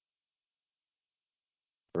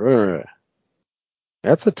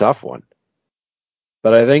 That's a tough one.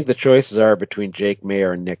 But I think the choices are between Jake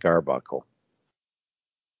Mayer and Nick Arbuckle.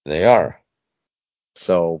 They are.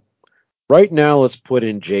 So right now, let's put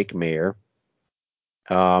in Jake Mayer.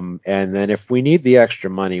 And then if we need the extra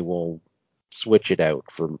money, we'll switch it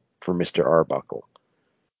out for Mr. Arbuckle.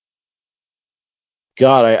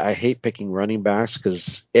 God, I hate picking running backs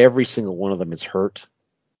because every single one of them is hurt.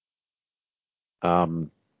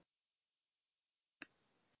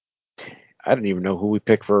 I don't even know who we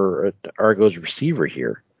picked for Argos receiver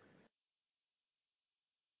here.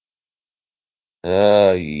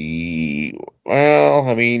 Well,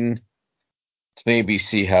 I mean, let's maybe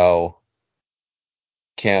see how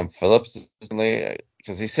Cam Phillips is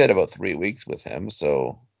because he said about 3 weeks with him.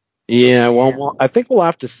 So Yeah, well, I think we'll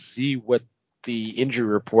have to see what the injury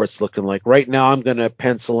report's looking like. Right now, I'm going to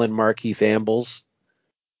pencil in Markeith Ambles.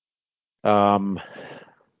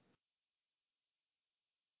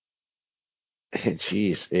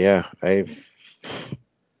 Jeez, yeah, I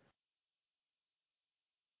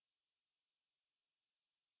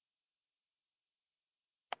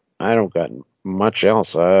don't got much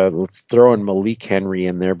else. Let's throw in Malik Henry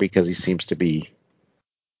in there because he seems to be,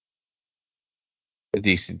 a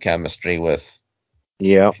decent chemistry with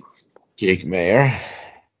yeah, Jake Mayer.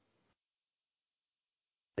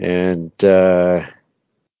 and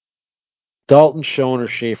Dalton Schoen or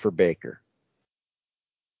Schaefer Baker.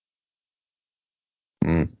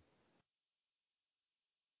 Hmm.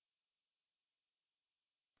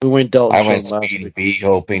 We went Dalton I Schoen went last Speedy week. B,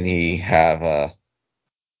 hoping he have a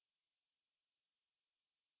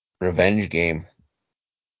revenge game.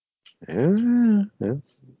 Yeah,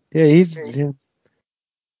 he's. Yeah.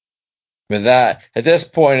 But that at this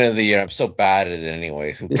point of the year, I'm so bad at it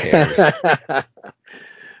anyways. Who cares?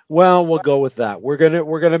 Well, we'll go with that. We're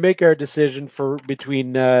gonna make our decision for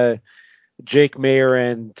between Jake Mayer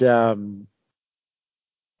and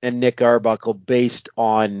Nick Arbuckle based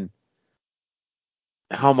on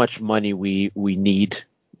how much money we need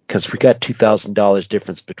because we got $2,000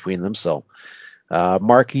 difference between them. So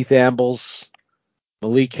Markeith Ambles,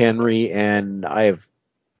 Malik Henry, and I have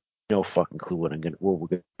no fucking clue what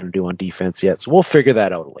we're gonna do on defense yet. So we'll figure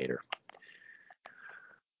that out later.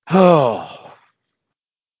 Oh.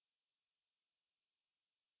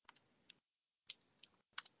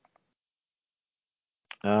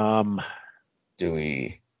 Do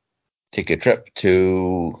we take a trip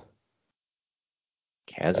to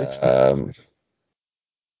Kazakhstan?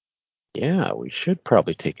 Yeah, we should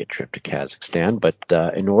probably take a trip to Kazakhstan, but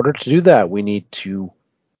in order to do that, we need to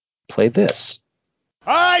play this.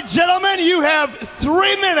 All right, gentlemen, you have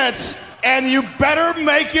 3 minutes, and you better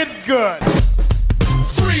make it good.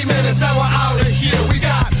 3 minutes and we're out of here. We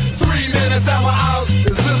got 3 minutes and we're out.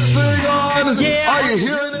 Is this thing on? Yeah. Are you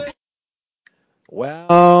hearing it?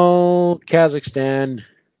 Well, Kazakhstan,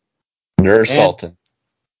 Nur and Sultan?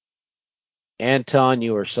 Anton,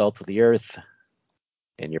 you are salt of the earth,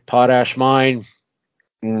 and your potash mine.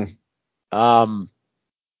 Mm.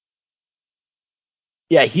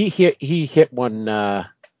 Yeah, he hit one.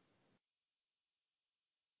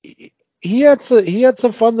 He had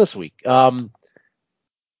some fun this week. So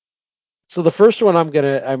the first one I'm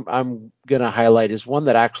gonna highlight is one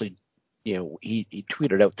that actually, he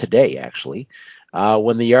tweeted out today actually,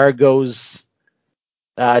 when the Argos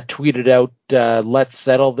tweeted out, "Let's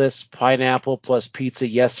settle this pineapple plus pizza,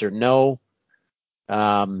 yes or no."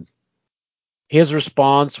 His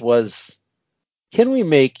response was, "Can we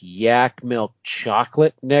make yak milk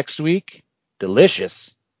chocolate next week?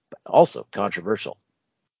 Delicious, but also controversial."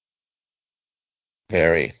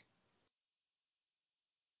 Very.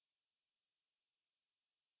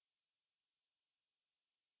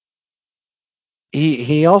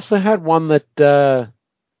 He also had one that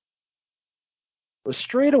was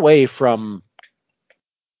straight away from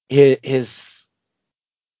his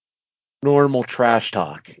normal trash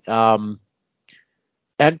talk, and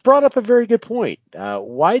brought up a very good point.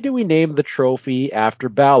 Why do we name the trophy after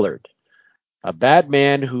Ballard, a bad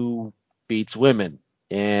man who beats women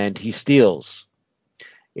and he steals?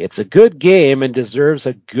 It's a good game and deserves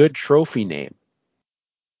a good trophy name.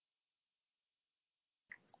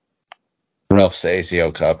 Ralph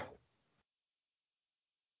Sazio Cup.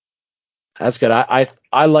 That's good.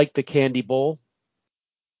 I like the Candy Bowl.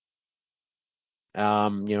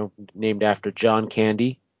 Named after John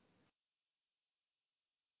Candy.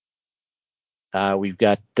 We've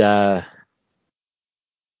got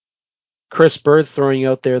Chris Bird throwing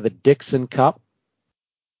out there the Dixon Cup.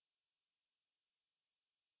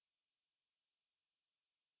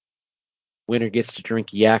 Winner gets to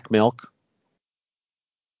drink yak milk.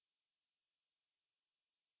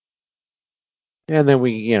 And then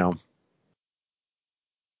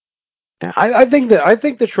I think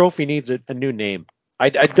the trophy needs a new name. I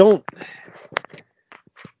don't.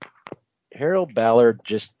 Harold Ballard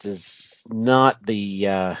just is not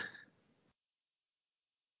the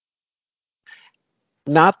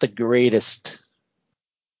greatest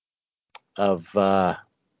of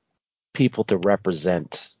people to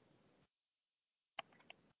represent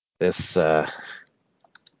this. No,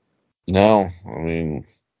 I mean,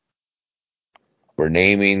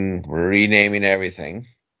 We're renaming everything.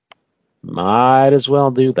 Might as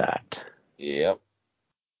well do that. Yep.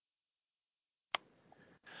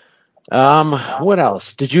 What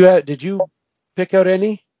else? Did you pick out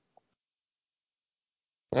any?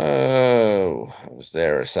 Oh, I was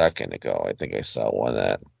there a second ago. I think I saw one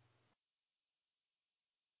that.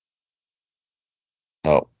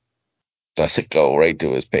 Oh, does it go right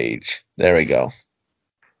to his page? There we go.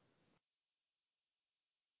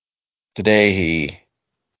 Today he.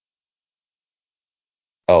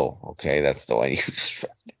 Oh, okay, that's the one you just.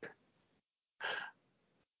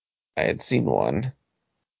 I had seen one.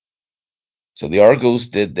 So the Argos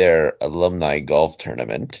did their alumni golf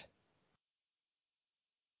tournament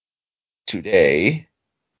today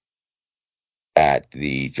at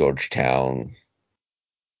the Georgetown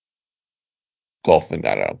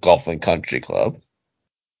Golfing Country Club.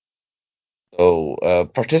 So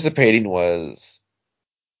participating was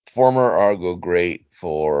former Argo great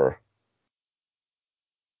for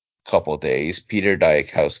a couple of days, Peter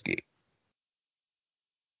Diakowski.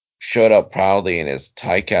 Showed up proudly in his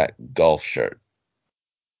Ticat golf shirt,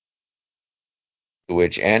 to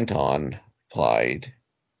which Anton replied,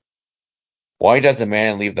 "Why does a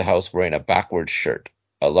man leave the house wearing a backwards shirt?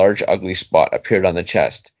 A large ugly spot appeared on the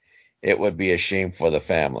chest. It would be a shame for the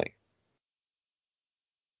family."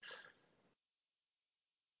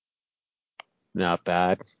 Not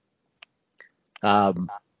bad.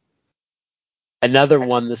 Another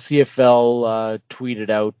one, the CFL tweeted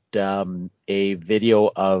out a video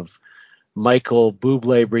of Michael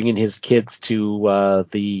Bublé bringing his kids to uh,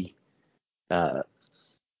 the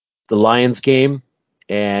Lions game,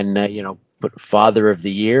 and put Father of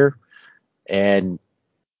the Year, and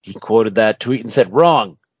he quoted that tweet and said,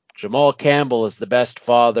 "Wrong. Jamal Campbell is the best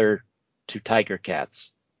father to Tiger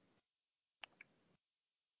Cats."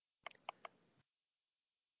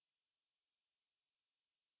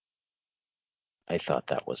 I thought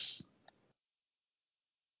that was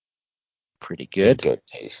pretty In good. good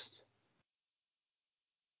taste.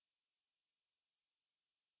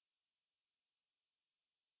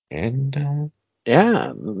 And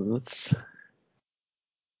Yeah,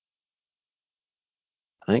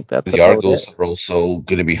 I think that's the about it. Argos are also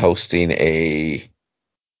going to be hosting a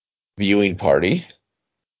viewing party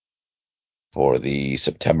for the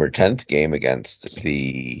September 10th game against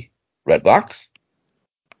the Red Blacks.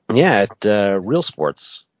 Yeah, at Real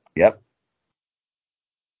Sports. Yep.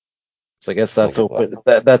 So I guess So that's open.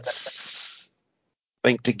 That's I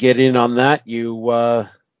think to get in on that, you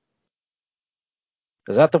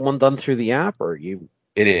is that the one done through the app or you?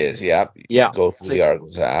 it is, yep. You Yeah. go through So, the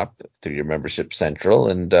Argos app through your membership central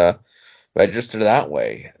and register that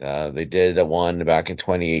way. They did a one back in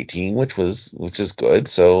 2018, which is good.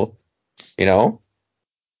 So, you know,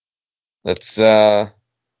 let's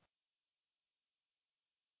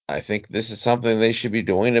I think this is something they should be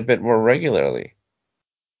doing a bit more regularly.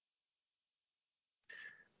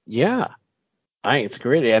 yeah, I think it's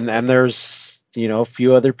great, and there's a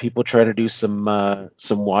few other people trying to do some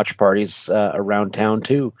watch parties around town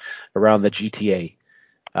too, around the GTA.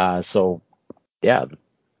 So yeah,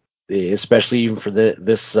 especially even for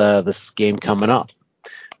this game coming up.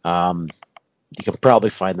 You can probably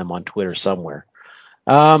find them on Twitter somewhere.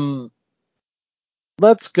 Um,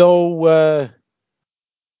 let's go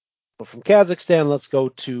from Kazakhstan. Let's go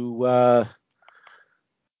to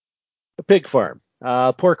the pig farm.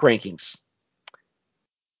 Pork rankings.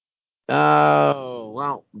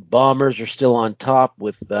 Well, Bombers are still on top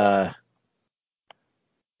with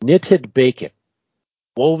knitted bacon,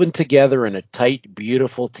 woven together in a tight,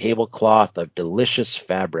 beautiful tablecloth of delicious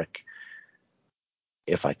fabric.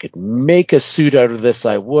 If I could make a suit out of this,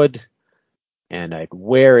 I would, and I'd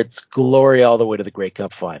wear its glory all the way to the Grey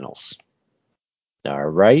Cup finals. All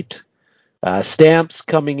right. Stamps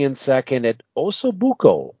coming in second at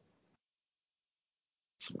Osobuco.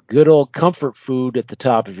 Some good old comfort food at the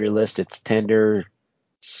top of your list. It's tender,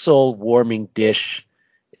 soul-warming dish.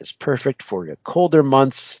 It's perfect for your colder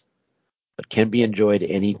months, but can be enjoyed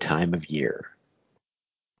any time of year.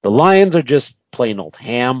 The Lions are just plain old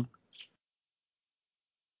ham.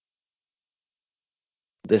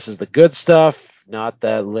 This is the good stuff, not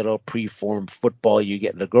that little preformed football you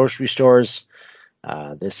get in the grocery stores.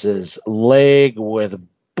 This is leg with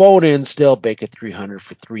bone in still. Bake at 300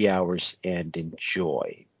 for 3 hours and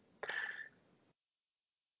enjoy.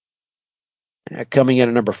 Coming in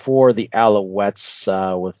at number 4, the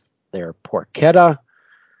Alouettes with their porchetta.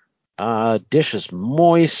 Dish is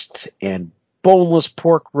moist and boneless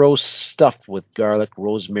pork roast stuffed with garlic,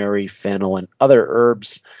 rosemary, fennel, and other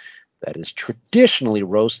herbs that is traditionally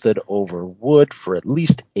roasted over wood for at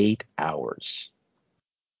least 8 hours.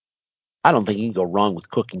 I don't think you can go wrong with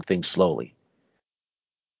cooking things slowly.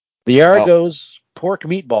 The Well, Argos pork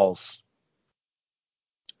meatballs.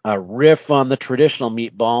 A riff on the traditional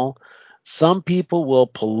meatball. Some people will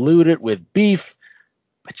pollute it with beef,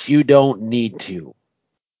 but you don't need to.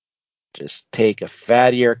 Just take a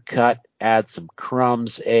fattier cut, add some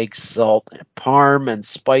crumbs, eggs, salt, and parm, and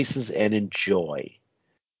spices, and enjoy.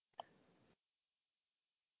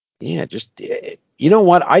 Yeah, just you know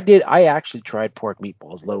what I did? I actually tried pork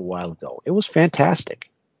meatballs a little while ago. It was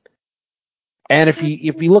fantastic. And if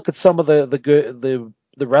you look at some of the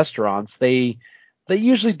restaurants, they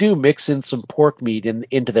usually do mix in some pork meat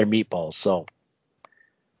into their meatballs. So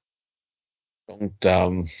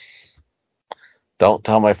don't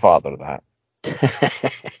tell my father that.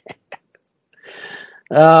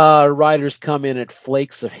 riders come in at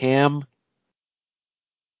flakes of ham.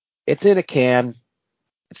 It's in a can.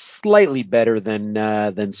 It's slightly better than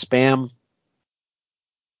Spam.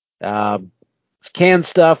 It's canned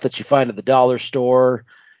stuff that you find at the dollar store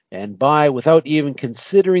and buy without even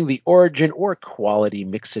considering the origin or quality.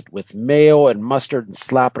 Mix it with mayo and mustard and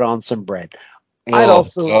slap it on some bread. I'd Oh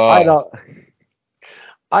also God.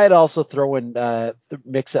 I'd also throw in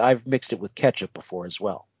mix it. I've mixed it with ketchup before as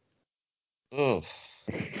well. Ugh.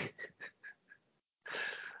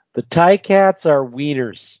 The Ticats are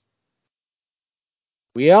wieners.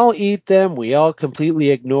 We all eat them. We all completely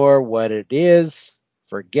ignore what it is.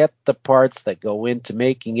 Forget the parts that go into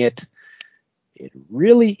making it. It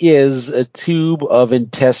really is a tube of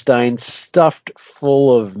intestine stuffed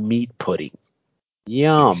full of meat pudding.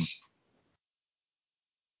 Yum.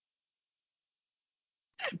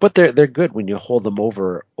 But they're good when you hold them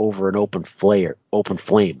over an open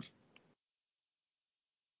flame.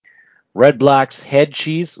 Red Black's head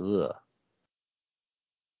cheese. Ugh.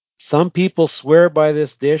 Some people swear by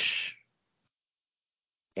this dish,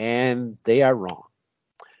 and they are wrong.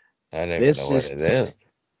 I don't even know This what it is.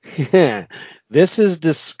 is this is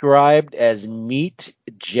described as meat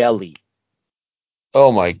jelly.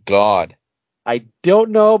 Oh my God. I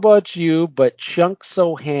don't know about you, but chunks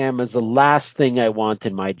o' ham is the last thing I want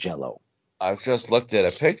in my Jello. I've just looked at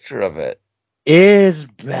a picture of it. Is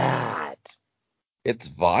bad. It's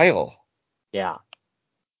vile. Yeah.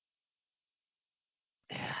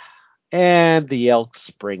 And the elk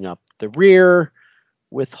spring up the rear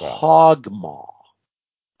with Well, hog maw.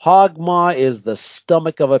 Hog maw is the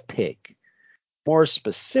stomach of a pig. More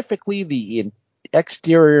specifically, the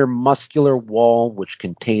exterior muscular wall, which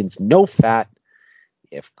contains no fat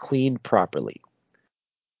if cleaned properly.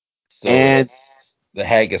 so And it's the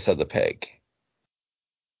haggis of the pig.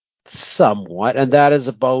 somewhat, and that is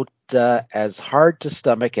about as hard to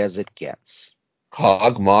stomach as it gets.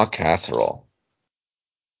 Hog maw casserole.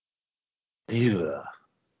 Ugh.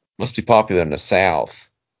 Must be popular in the South.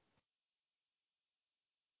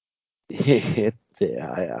 It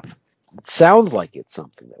sounds like it's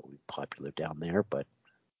something that would be popular down there, but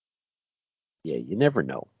yeah, you never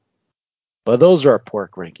know. But those are our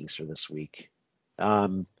pork rankings for this week. Yeah,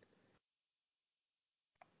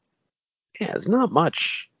 there's not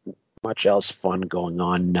much else fun going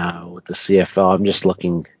on now with the CFL. I'm just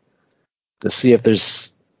looking to see if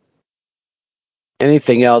there's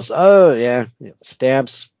anything else. Oh yeah,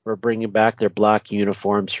 Stamps are bringing back their black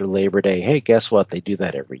uniforms for Labor Day. Hey, guess what? They do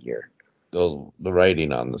that every year. The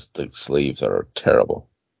writing on the sleeves are terrible.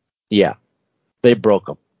 Yeah, they broke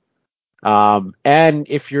them. And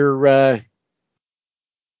if you're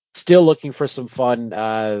still looking for some fun,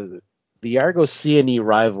 the Argos CNE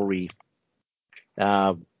rivalry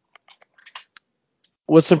uh,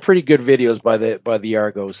 with some pretty good videos by the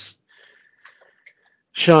Argos.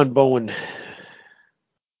 Sean Bowen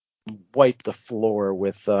wiped the floor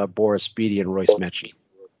with Boris Beatty and Royce Mechie.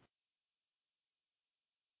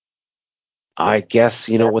 I guess,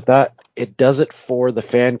 with that, it does it for the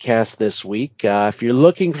fan cast this week. If you're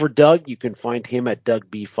looking for Doug, you can find him at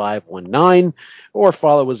DougB519 or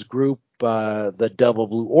follow his group, the Double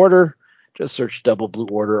Blue Order. Just search Double Blue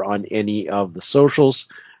Order on any of the socials.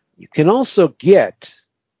 You can also get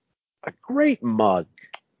a great mug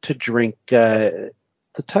to drink the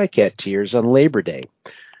Ticat Tears on Labor Day.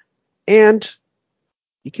 And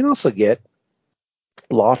you can also get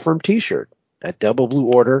a Law Firm t-shirt at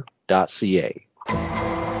doubleblueorder.ca.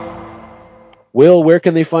 Will, where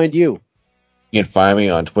can they find you? You can find me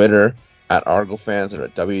on Twitter at ArgoFans or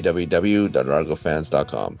at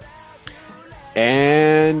www.argofans.com.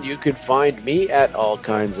 And you can find me at All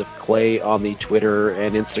Kinds of Clay on the Twitter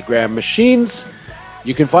and Instagram machines.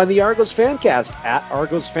 You can find the Argos Fancast at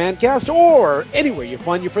Argos Fancast or anywhere you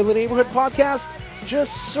find your friendly neighborhood podcast.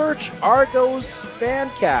 Just search Argos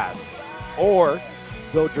Fancast. Or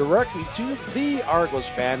go directly to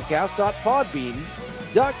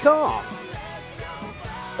theargosfancast.podbean.com.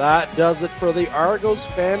 That does it for the Argos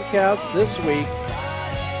Fancast this week.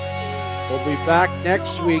 We'll be back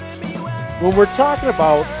next week when we're talking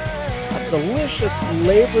about a delicious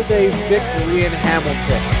Labor Day victory in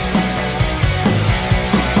Hamilton.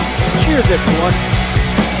 Cheers, everyone.